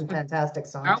 Oh, that's a fantastic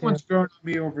song. That one's grown on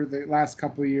me over the last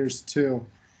couple of years too.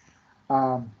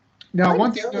 Now,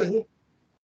 one thing.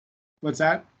 What's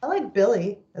that? I like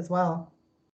Billy as well.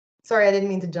 Sorry, I didn't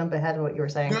mean to jump ahead of what you were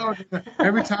saying. No.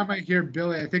 Every time I hear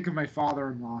Billy, I think of my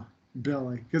father-in-law,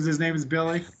 Billy, because his name is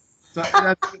Billy. So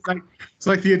it's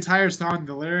like the entire song,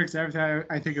 the lyrics, everything.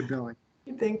 I think of Billy.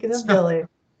 You're thinking of Billy.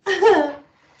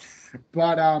 But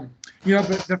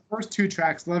but the first two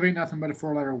tracks, Love Ain't Nothing But a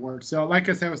Four-Letter Word. So like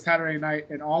I said with Saturday Night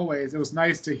and Always, it was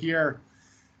nice to hear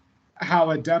how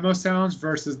a demo sounds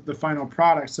versus the final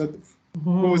product. So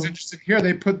what was interesting here,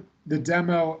 they put the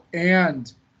demo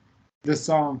and the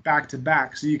song back to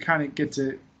back, so you kind of get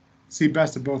to see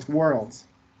best of both worlds.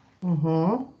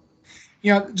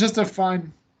 Just a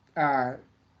fun.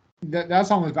 That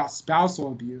song was about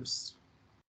spousal abuse,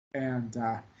 and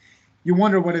you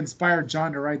wonder what inspired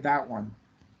John to write that one.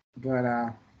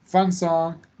 But fun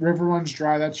song. River Runs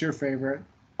Dry. That's your favorite.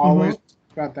 Always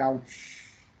about that one.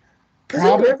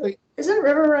 Probably. Isn't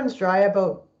River Runs Dry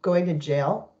about going to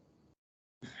jail?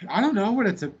 I don't know what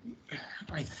it's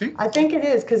I think it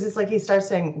is, because it's like he starts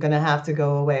saying, "Gonna have to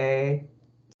go away,"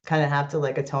 kind of have to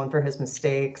like atone for his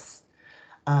mistakes.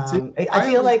 I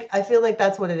feel like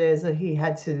that's what it is, that he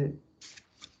had to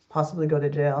possibly go to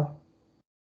jail.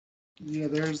 Yeah,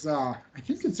 there's I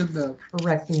think it's in the.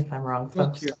 Correct me if I'm wrong,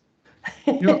 folks.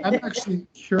 I'm actually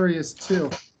curious too,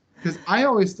 because I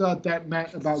always thought that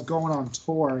meant about going on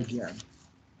tour again.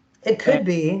 It could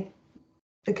be.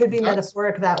 It could be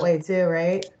metaphoric that way too,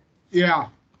 right? Yeah.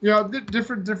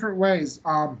 Different ways.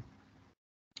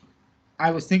 I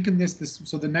was thinking this.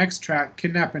 So the next track,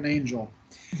 "Kidnap an Angel."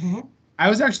 I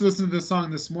was actually listening to this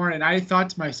song this morning. I thought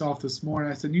to myself this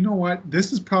morning, I said, you know what? This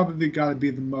has probably got to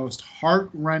be the most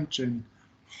heart-wrenching,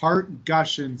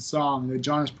 heart-gushing song that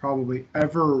John has probably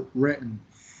ever written.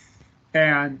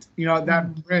 And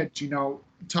that bridge,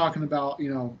 talking about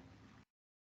getting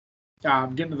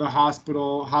to the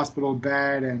hospital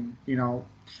bed, and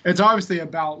it's obviously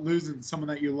about losing someone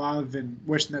that you love and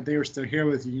wishing that they were still here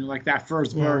with you. Like that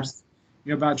first verse,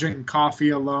 about drinking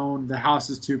coffee alone, the house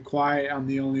is too quiet, I'm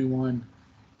the only one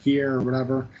here, or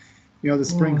whatever. The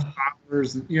spring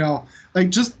flowers, and like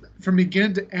just from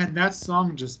beginning to end, that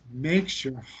song just makes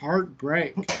your heart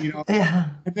break. Yeah.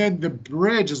 And then the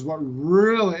bridge is what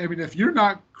really, if you're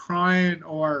not crying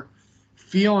or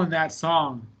feeling that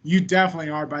song, you definitely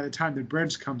are by the time the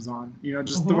bridge comes on.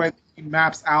 Just the way he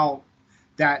maps out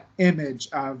that image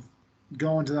of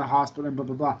going to the hospital and blah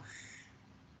blah blah.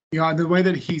 And the way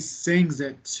that he sings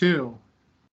it too.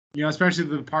 Especially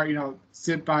the part,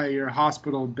 sit by your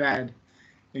hospital bed,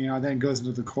 then goes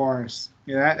into the chorus.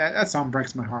 That song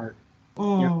breaks my heart.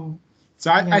 So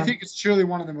I think it's truly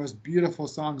one of the most beautiful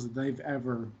songs that they've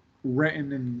ever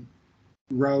written and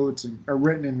wrote or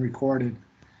written and recorded.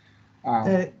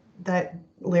 That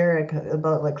lyric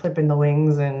about like clipping the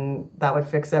wings and that would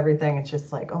fix everything. It's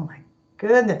just like, oh my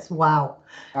goodness, wow.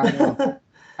 I know.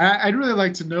 I'd really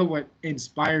like to know what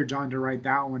inspired John to write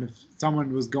that one, if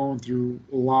someone was going through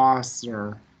loss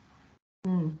or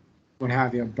what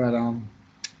have you. But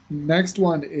next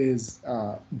one is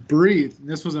Breathe.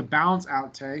 This was a Bounce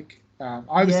outtake.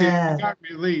 Obviously, it got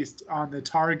released on the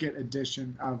Target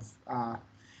edition of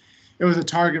it was a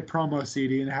Target promo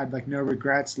CD, and it had like No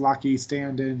Regrets, Lucky,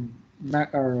 Stand In,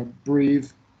 or Breathe.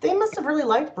 They must have really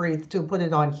liked Breathe to put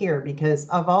it on here because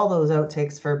of all those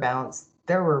outtakes for Bounce,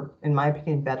 there were, in my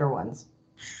opinion, better ones,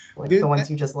 like the ones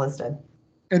you just listed.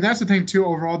 And that's the thing too.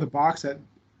 Overall, the box set,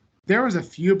 there was a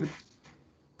few, but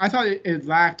I thought it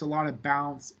lacked a lot of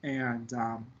Bounce and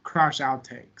Crush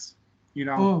outtakes. You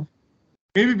know,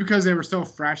 maybe because they were so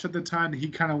fresh at the time, he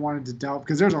kind of wanted to delve,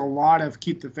 because there's a lot of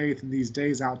Keep the Faith in These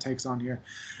Days outtakes on here.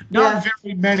 Not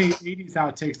very many 80s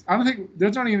outtakes. I don't think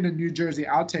there's not even a New Jersey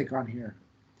outtake on here.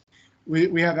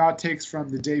 We have outtakes from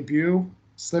the debut,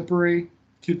 Slippery,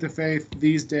 Keep the Faith,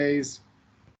 These Days,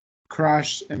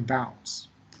 Crush, and Bounce.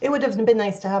 It would have been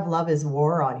nice to have Love is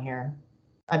War on here.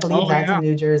 I believe that's a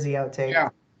New Jersey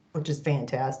outtake, which is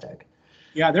fantastic.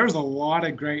 Yeah, there was a lot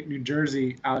of great New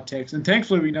Jersey outtakes, and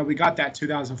thankfully, we got that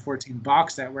 2014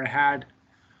 box set where it had,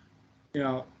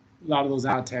 a lot of those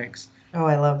outtakes. Oh,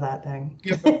 I love that thing.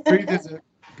 Yeah,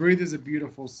 Breathe is a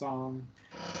beautiful song.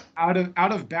 Out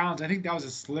of Bounds, I think that was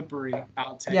a Slippery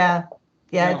outtake. Yeah,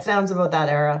 it sounds about that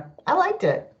era. I liked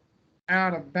it.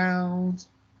 Out of Bounds,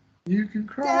 you can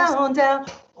cross. Down.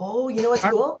 Oh, you know what's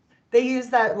cool? They use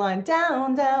that line,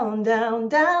 down, down, down,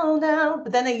 down, down.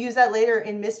 But then they use that later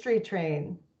in Mystery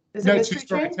Train. Is it Mystery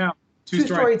Train? Town.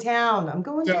 Two-story town. I'm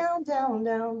going down, down,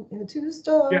 down in a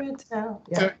two-story town.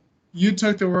 Yeah. So you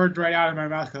took the word right out of my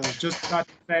mouth, because I was just about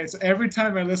to say. So every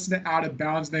time I listen to Out of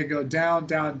Bounds, they go down,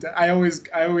 down, down. I always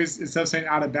instead of saying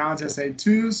Out of Bounds, I say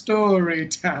two-story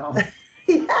town.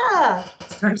 Yeah.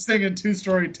 Start singing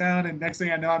Two-Story Town, and next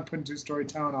thing I know, I'm putting Two-Story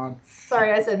Town on.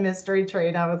 Sorry, I said Mystery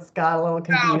Train. I got a little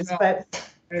confused,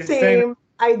 but same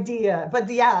idea. But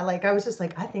yeah, I was just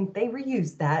like, I think they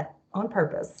reused that on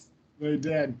purpose. They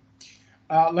did.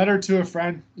 Letter to a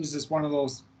Friend is just one of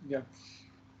those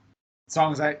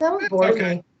songs. That would bore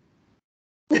me.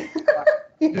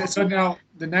 So now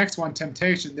the next one,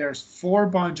 Temptation. There's 4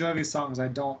 Bon Jovi songs I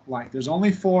don't like. There's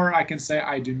only 4 I can say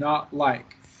I do not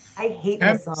like. I hate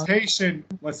this song. Temptation.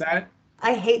 What's that?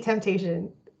 I hate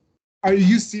Temptation. Are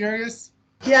you serious?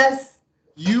 Yes.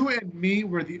 You and me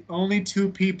were the only 2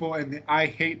 people in the I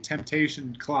Hate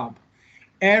Temptation club.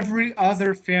 Every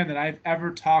other fan that I've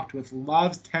ever talked with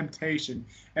loves Temptation,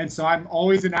 and so I'm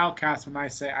always an outcast when I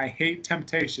say I hate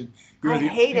Temptation. You're the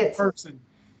only person.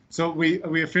 So we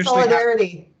officially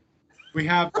solidarity. We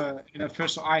have an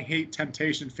official I Hate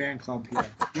Temptation fan club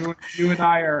here. You and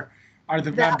I are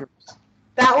the members.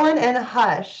 That one and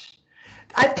Hush.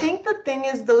 I think the thing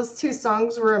is those 2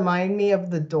 songs remind me of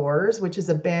The Doors, which is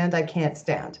a band I can't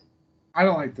stand. I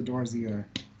don't like The Doors either.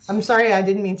 I'm sorry, I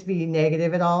didn't mean to be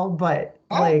negative at all, but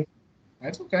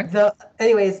that's okay.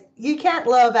 Anyways, you can't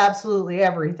love absolutely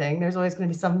everything. There's always going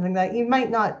to be something that you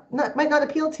might not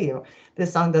appeal to you.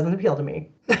 This song doesn't appeal to me.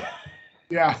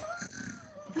 Yeah.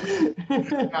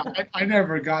 I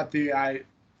never got I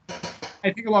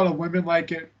think a lot of women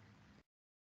like it.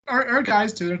 Or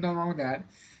guys too. There's nothing wrong with that.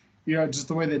 Just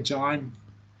the way that John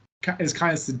is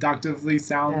kind of seductively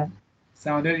sounded.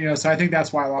 So I think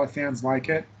that's why a lot of fans like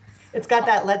it. It's got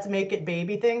that "Let's Make It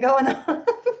Baby" thing going on.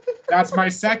 That's my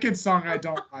second song I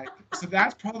don't like. So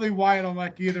that's probably why I don't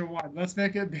like either one. Let's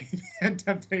Make It Baby and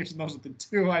Temptation. Those are the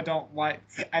 2 I don't like,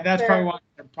 and that's probably why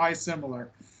they're probably similar.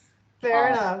 Fair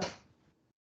enough.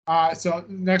 So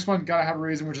next one, Gotta Have a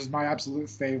Reason, which is my absolute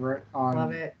favorite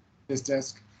on this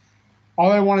disc.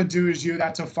 All I Want to Do Is You.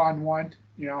 That's a fun one.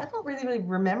 I don't really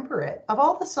remember it. Of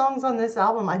all the songs on this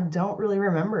album, I don't really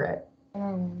remember it.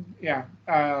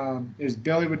 There's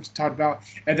Billy, which you talked about,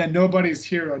 and then Nobody's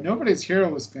Hero. Nobody's Hero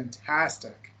was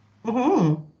fantastic.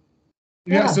 Mm-hmm.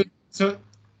 So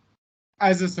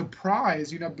as a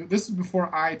surprise, this is before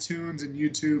iTunes and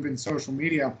YouTube and social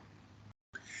media.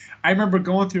 I remember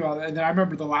going through all that, and then I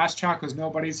remember the last track was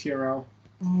Nobody's Hero.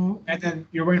 Mm-hmm. And then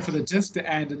you're waiting for the disc to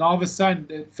end, and all of a sudden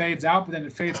it fades out, but then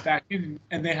it fades back in,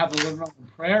 and they have the Living on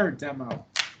the Prayer demo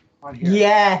on here.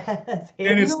 Yes.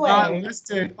 And it's not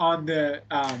listed on the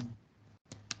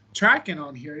tracking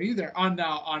on here either. On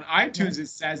iTunes it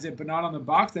says it, but not on the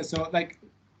box set. So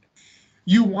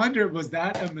you wonder, was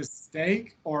that a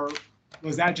mistake, or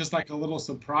was that just a little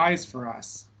surprise for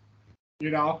us?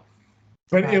 But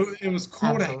it was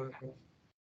cool.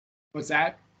 What's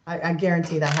that? I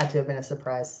guarantee that had to have been a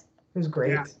surprise. It was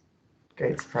great. Yeah.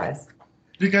 Great surprise.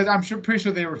 Because I'm pretty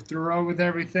sure they were thorough with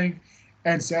everything.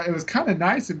 And so it was kind of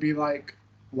nice to be like,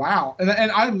 wow. And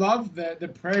I love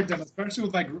the prayer demo, especially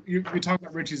with we talked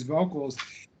about Richie's vocals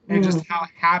and just how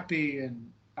happy and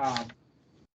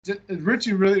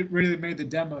Richie really made the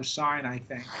demo shine, I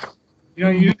think.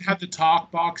 You didn't have the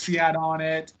talk box he had on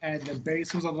it, and the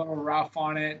bass was a little rough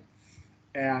on it.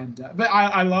 And but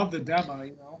I love the demo,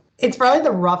 you know. It's probably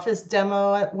the roughest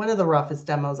demo, one of the roughest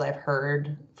demos I've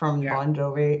heard from Yeah. Bon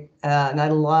Jovi. And I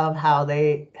love how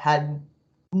they had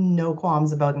no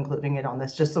qualms about including it on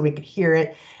this, just so we could hear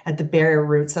it at the bare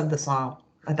roots of the song.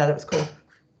 I thought it was cool.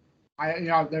 You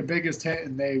know, their biggest hit,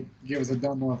 and they give us a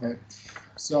demo of it.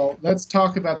 So let's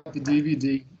talk about the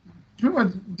DVD.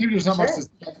 DVD is not much,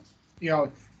 you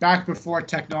know, back before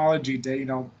technology day, you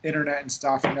know, internet and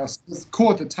stuff. You know, it was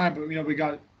cool at the time, but you know, we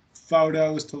got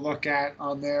photos to look at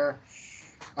on there.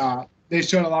 They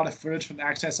showed a lot of footage from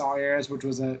Access All Airs, which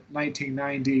was a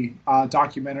 1990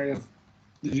 documentary of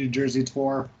the New Jersey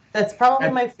tour. That's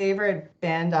probably my favorite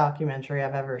band documentary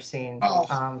I've ever seen. Oh,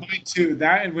 mine too.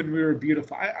 That and When We Were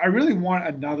Beautiful. I really want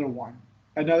another one.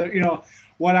 Another, you know,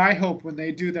 what I hope when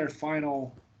they do their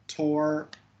final tour,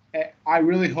 I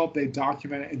really hope they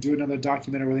document it and do another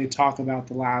documentary where they talk about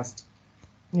the last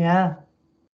Yeah,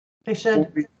 they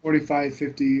should. 45,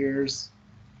 50 years.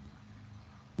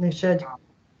 They should.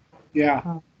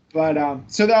 Yeah. But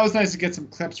so that was nice to get some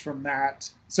clips from that.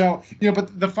 So, you know,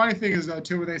 but the funny thing is, though,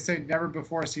 too, when they say never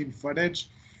before seen footage,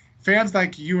 fans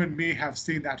like you and me have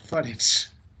seen that footage.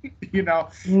 You know,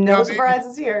 no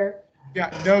surprises here. Yeah,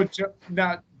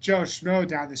 not Joe Schmo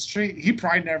down the street. He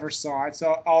probably never saw it.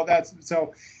 So,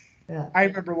 yeah. I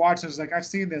remember watching. I was like, I've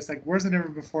seen this. Like, where's the never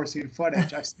before seen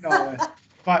footage? I've seen all this.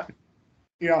 But,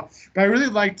 you know, but I really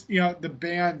liked, you know, the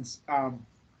band's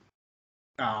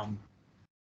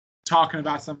talking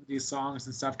about some of these songs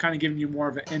and stuff, kind of giving you more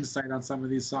of an insight on some of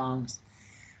these songs.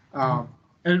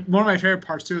 And one of my favorite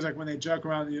parts too is like when they joke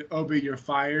around the "Obi, you're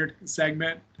fired"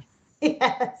 segment.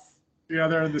 Yes. You know,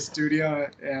 they're in the studio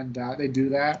and they do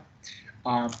that.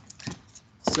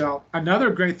 So another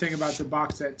great thing about the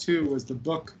box set too was the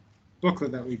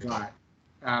booklet that we got.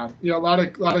 You know, a lot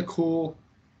of cool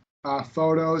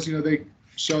photos. You know, they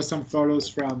show some photos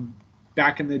from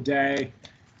back in the day.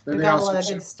 They got a lot of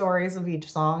good stories of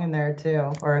each song in there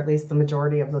too, or at least the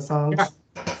majority of the songs. Yeah,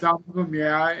 some of them,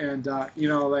 yeah, and you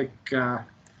know, like yeah,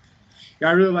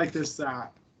 I really like this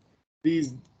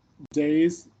these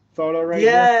days photo right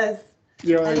here. Yes,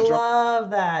 you know, I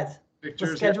love that. Pictures,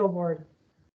 the schedule board.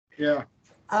 Yeah.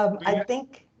 I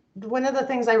think one of the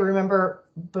things I remember,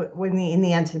 but when in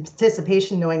the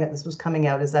anticipation, knowing that this was coming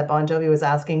out, is that Bon Jovi was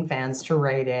asking fans to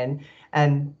write in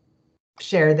and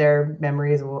share their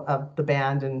memories of the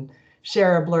band and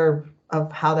share a blurb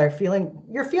of how they're feeling,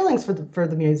 your feelings for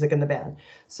the music and the band.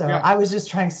 So yeah. I was just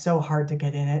trying so hard to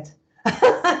get in it.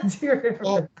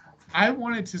 Well, I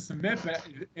wanted to submit, but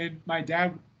and my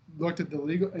dad looked at the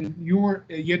legal, and you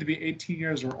had to be 18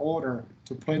 years or older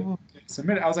to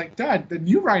submit it. I was like, Dad, then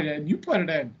you write it and you put it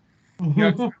in.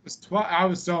 You know, I was 12. I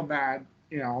was so mad,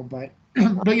 you know, but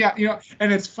yeah, you know,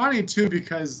 and it's funny too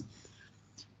because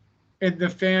in the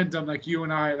fandom, like you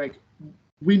and I, like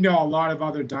we know a lot of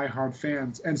other diehard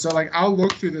fans, and so like I'll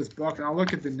look through this book and I'll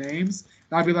look at the names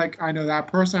and I'll be like, I know that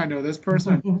person, I know this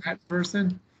person, I know that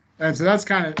person, and so that's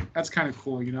kind of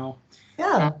cool, you know.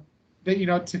 Yeah. That, you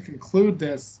know, to conclude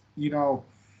this, you know,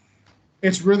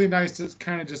 it's really nice to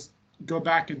kind of just go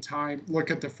back in time,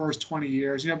 look at the first 20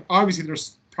 years. You know, obviously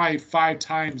there's probably 5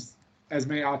 times as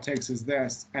many outtakes as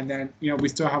this, and then you know we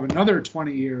still have another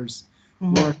 20 years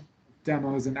worth of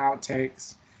demos and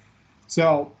outtakes.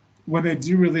 So when they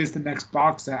do release the next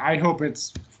box set, I hope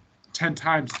it's 10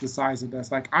 times the size of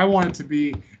this. Like I want it to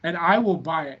be, and I will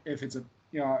buy it if it's a,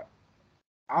 you know,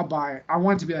 I'll buy it. I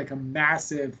want it to be like a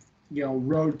massive, you know,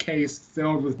 road case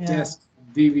filled with discs,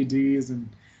 DVDs, and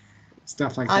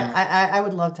stuff like that. I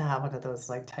would love to have one of those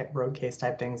like type road case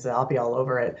type things. I'll be all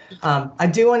over it. I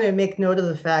do want to make note of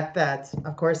the fact that,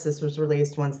 of course, this was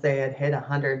released once they had hit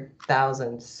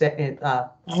 100,000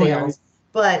 sales,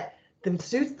 but the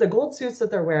suits, the gold suits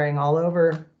that they're wearing all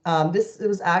over, it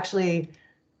was actually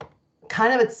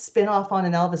kind of a spin-off on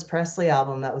an Elvis Presley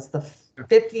album that was the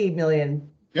 50 million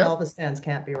Elvis fans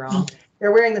can't be wrong.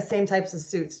 They're wearing the same types of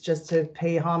suits just to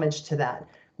pay homage to that.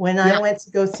 When I went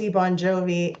to go see Bon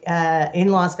Jovi in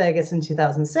Las Vegas in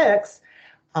 2006,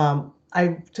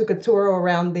 I took a tour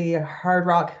around the Hard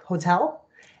Rock Hotel,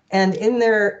 and in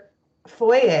their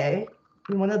foyer,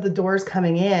 in one of the doors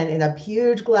coming in a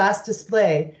huge glass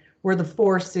display, were the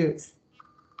 4 suits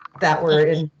that were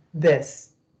in this,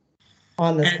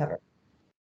 on this cover.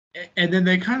 And then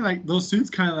they kind of like, those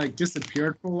suits kind of like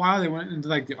disappeared for a while. They went into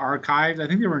like the archives. I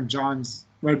think they were in John's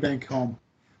Red Bank home.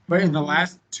 But in the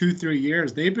last 2-3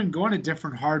 years, they've been going to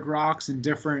different Hard Rocks and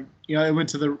different, you know, they went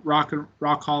to the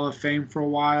Rock Hall of Fame for a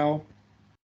while.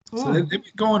 So they've been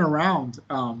going around.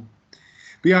 But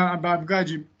yeah, I'm glad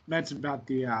you mentioned about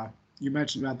the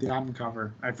album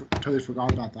cover. I totally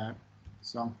forgot about that.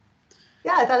 So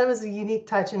Yeah, I thought it was a unique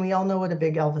touch, and we all know what a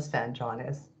big Elvis fan John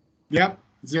is. Yep.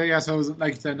 So yeah, so it was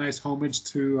like that nice homage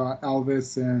to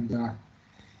Elvis, and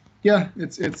yeah,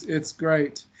 it's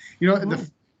great. You know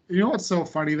Mhm. you know what's so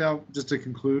funny though, just to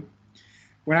conclude,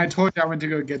 when I told you I went to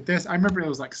go get this, I remember it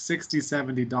was like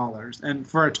 $60-70, and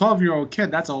for a 12-year-old kid,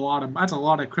 that's a lot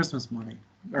of Christmas money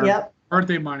or Yep.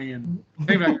 birthday money, and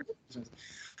maybe like Christmas.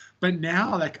 But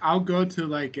now, like, I'll go to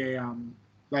like a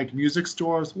like music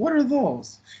stores. What are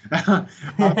those? I'll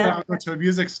go to a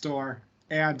music store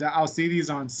and I'll see these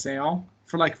on sale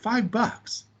for like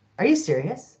 $5. Are you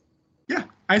serious? Yeah,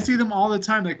 I see them all the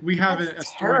time. Like we have That's a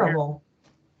store here. terrible.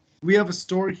 We have a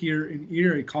store here in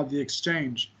Erie called the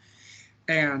Exchange,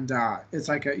 and it's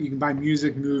like you can buy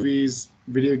music, movies,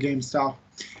 video game stuff.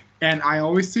 And I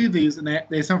always see these, and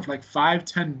they sell for like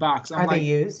 $5-10. I'm Are they like,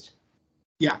 used?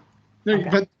 yeah,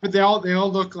 Okay. but they all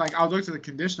look like, I'll look to the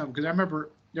condition of them because I remember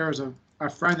there was a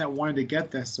friend that wanted to get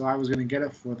this, so I was going to get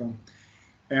it for them,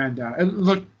 and it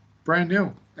looked brand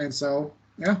new, and so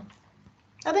yeah.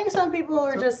 I think some people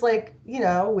are So, just like,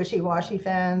 wishy-washy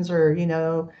fans, or,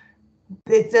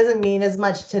 it doesn't mean as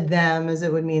much to them as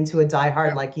it would mean to a diehard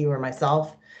yeah, like you or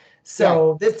myself. yeah,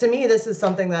 So this, to me, this is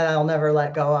something that I'll never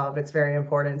let go of. It's very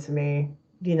important to me,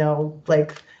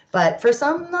 like, but for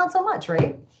some, not so much,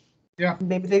 right? yeah,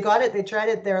 Maybe they got it, they tried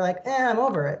it, they're like, I'm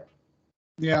over it.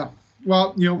 yeah.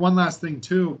 Well, one last thing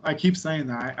too. I keep saying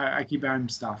that. I keep adding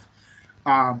stuff.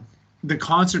 Um, the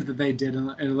concert that they did in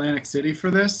Atlantic City for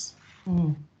this.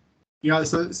 Mm.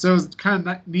 So it's kind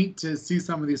of neat to see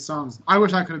some of these songs. I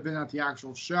wish I could have been at the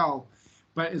actual show,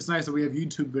 but it's nice that we have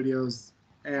YouTube videos.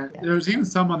 And Yeah. there's even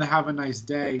some on the Have a Nice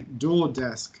Day dual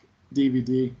disc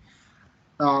DVD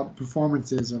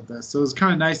performances of this. So it's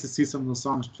kind of nice to see some of the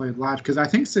songs played live, because I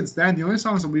think since then the only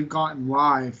songs that we've gotten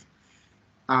live,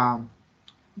 um,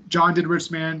 John did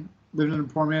Rich Man, Lived in a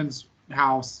Poor Man's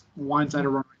House, Wine Side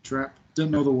of Run Trip,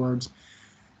 didn't know the words.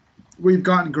 We've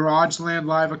gotten Garageland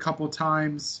live a couple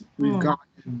times. We've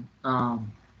gotten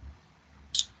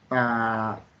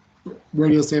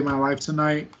Radio Save My Life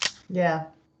Tonight. Yeah.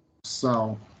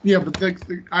 So yeah, but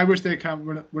I wish they kind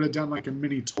of would have done like a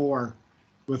mini tour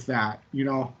with that,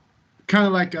 kind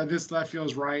of like This Left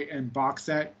Feels Right and box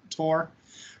set tour.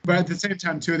 But at the same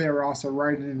time too, they were also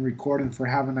writing and recording for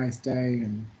Have a Nice Day,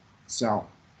 and so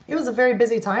It was a very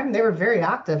busy time. They were very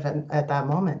active at that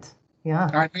moment. Yeah.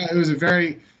 I know it was a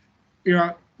very,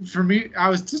 for me, I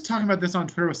was just talking about this on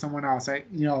Twitter with someone else.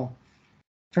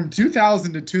 From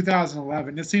 2000 to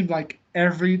 2011, it seemed like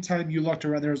every time you looked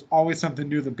around, there was always something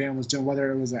new the band was doing,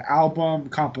 whether it was an album,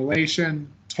 compilation,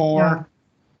 tour,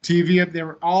 TV. They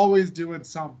were always doing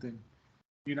something,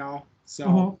 So,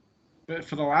 Mhm. but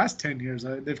for the last 10 years,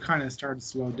 they've kind of started to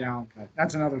slow down. But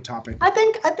that's another topic. I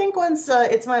think once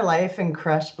It's My Life and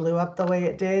Crush blew up the way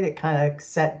it did, it kind of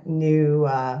set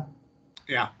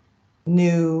Yeah.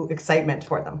 new excitement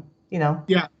for them.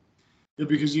 Yeah.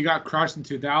 Because you got Crush in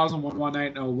 2000, One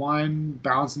Night in 01,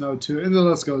 Bounce in 02, and the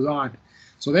list goes on.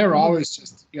 So they were always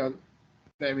just, it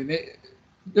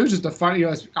was just a fun,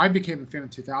 I became a fan of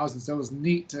 2000, so it was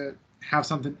neat to have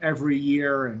something every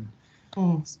year. And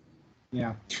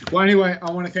yeah. Well, anyway, I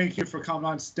want to thank you for coming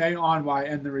on. Stay on while I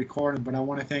end the recording, but I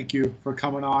want to thank you for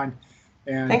coming on.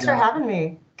 And thanks for having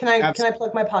me. Can I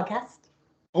plug my podcast?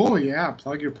 Oh yeah,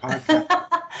 plug your podcast.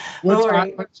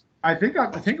 I think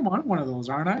I'm on one of those,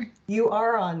 aren't I? You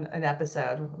are on an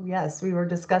episode. Yes, we were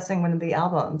discussing one of the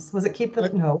albums. Was it Keep the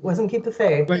No, it wasn't Keep the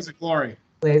Faith. Blaze of Glory.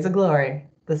 Blaze of Glory,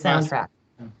 the soundtrack.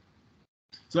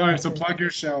 So plug your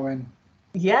show in.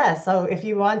 Yeah, so if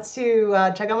you want to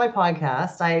check out my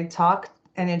podcast, I talk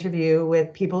and interview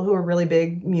with people who are really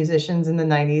big musicians in the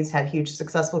 90s, had huge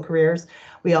successful careers.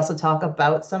 We also talk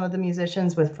about some of the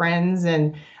musicians with friends,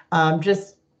 and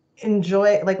just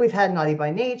enjoy, like we've had Naughty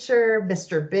by Nature,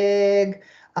 Mr. Big,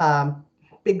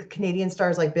 big Canadian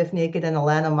stars like Biff Naked and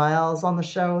Alana Miles on the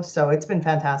show. So it's been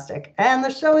fantastic. And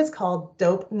the show is called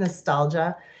Dope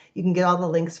Nostalgia. You can get all the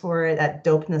links for it at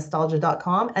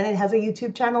dopenostalgia.com, and it has a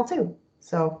YouTube channel too.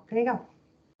 So there you go.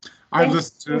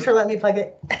 Thanks for letting me plug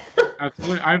it.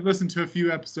 Absolutely. I've listened to a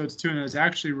few episodes too, and it's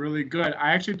actually really good.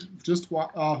 I actually just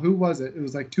who was it? It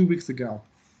was like 2 weeks ago.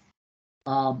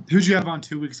 Who'd you have on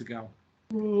 2 weeks ago?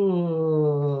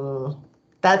 Ooh,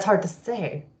 that's hard to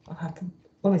say.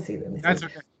 Let me see. That's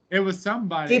okay. It was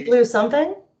somebody. Deep Blue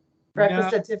something?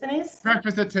 Breakfast at Tiffany's?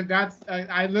 Breakfast at Tiffany's.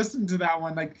 I listened to that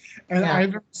one, I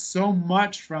learned so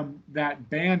much from that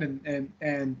band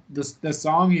and the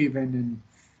song even, and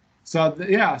so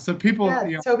so people.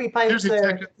 Yeah, Toby Pipe's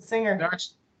the singer.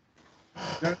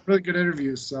 They're really good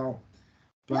interviews. So.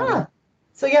 But, yeah.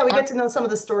 So yeah, we get to know some of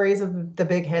the stories of the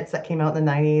big hits that came out in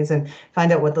the 90s and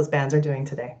find out what those bands are doing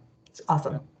today. It's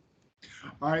awesome.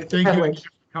 All right, It's a thank you privilege. for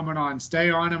coming on. Stay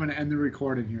on. I'm going to end the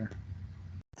recording here.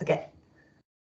 Okay.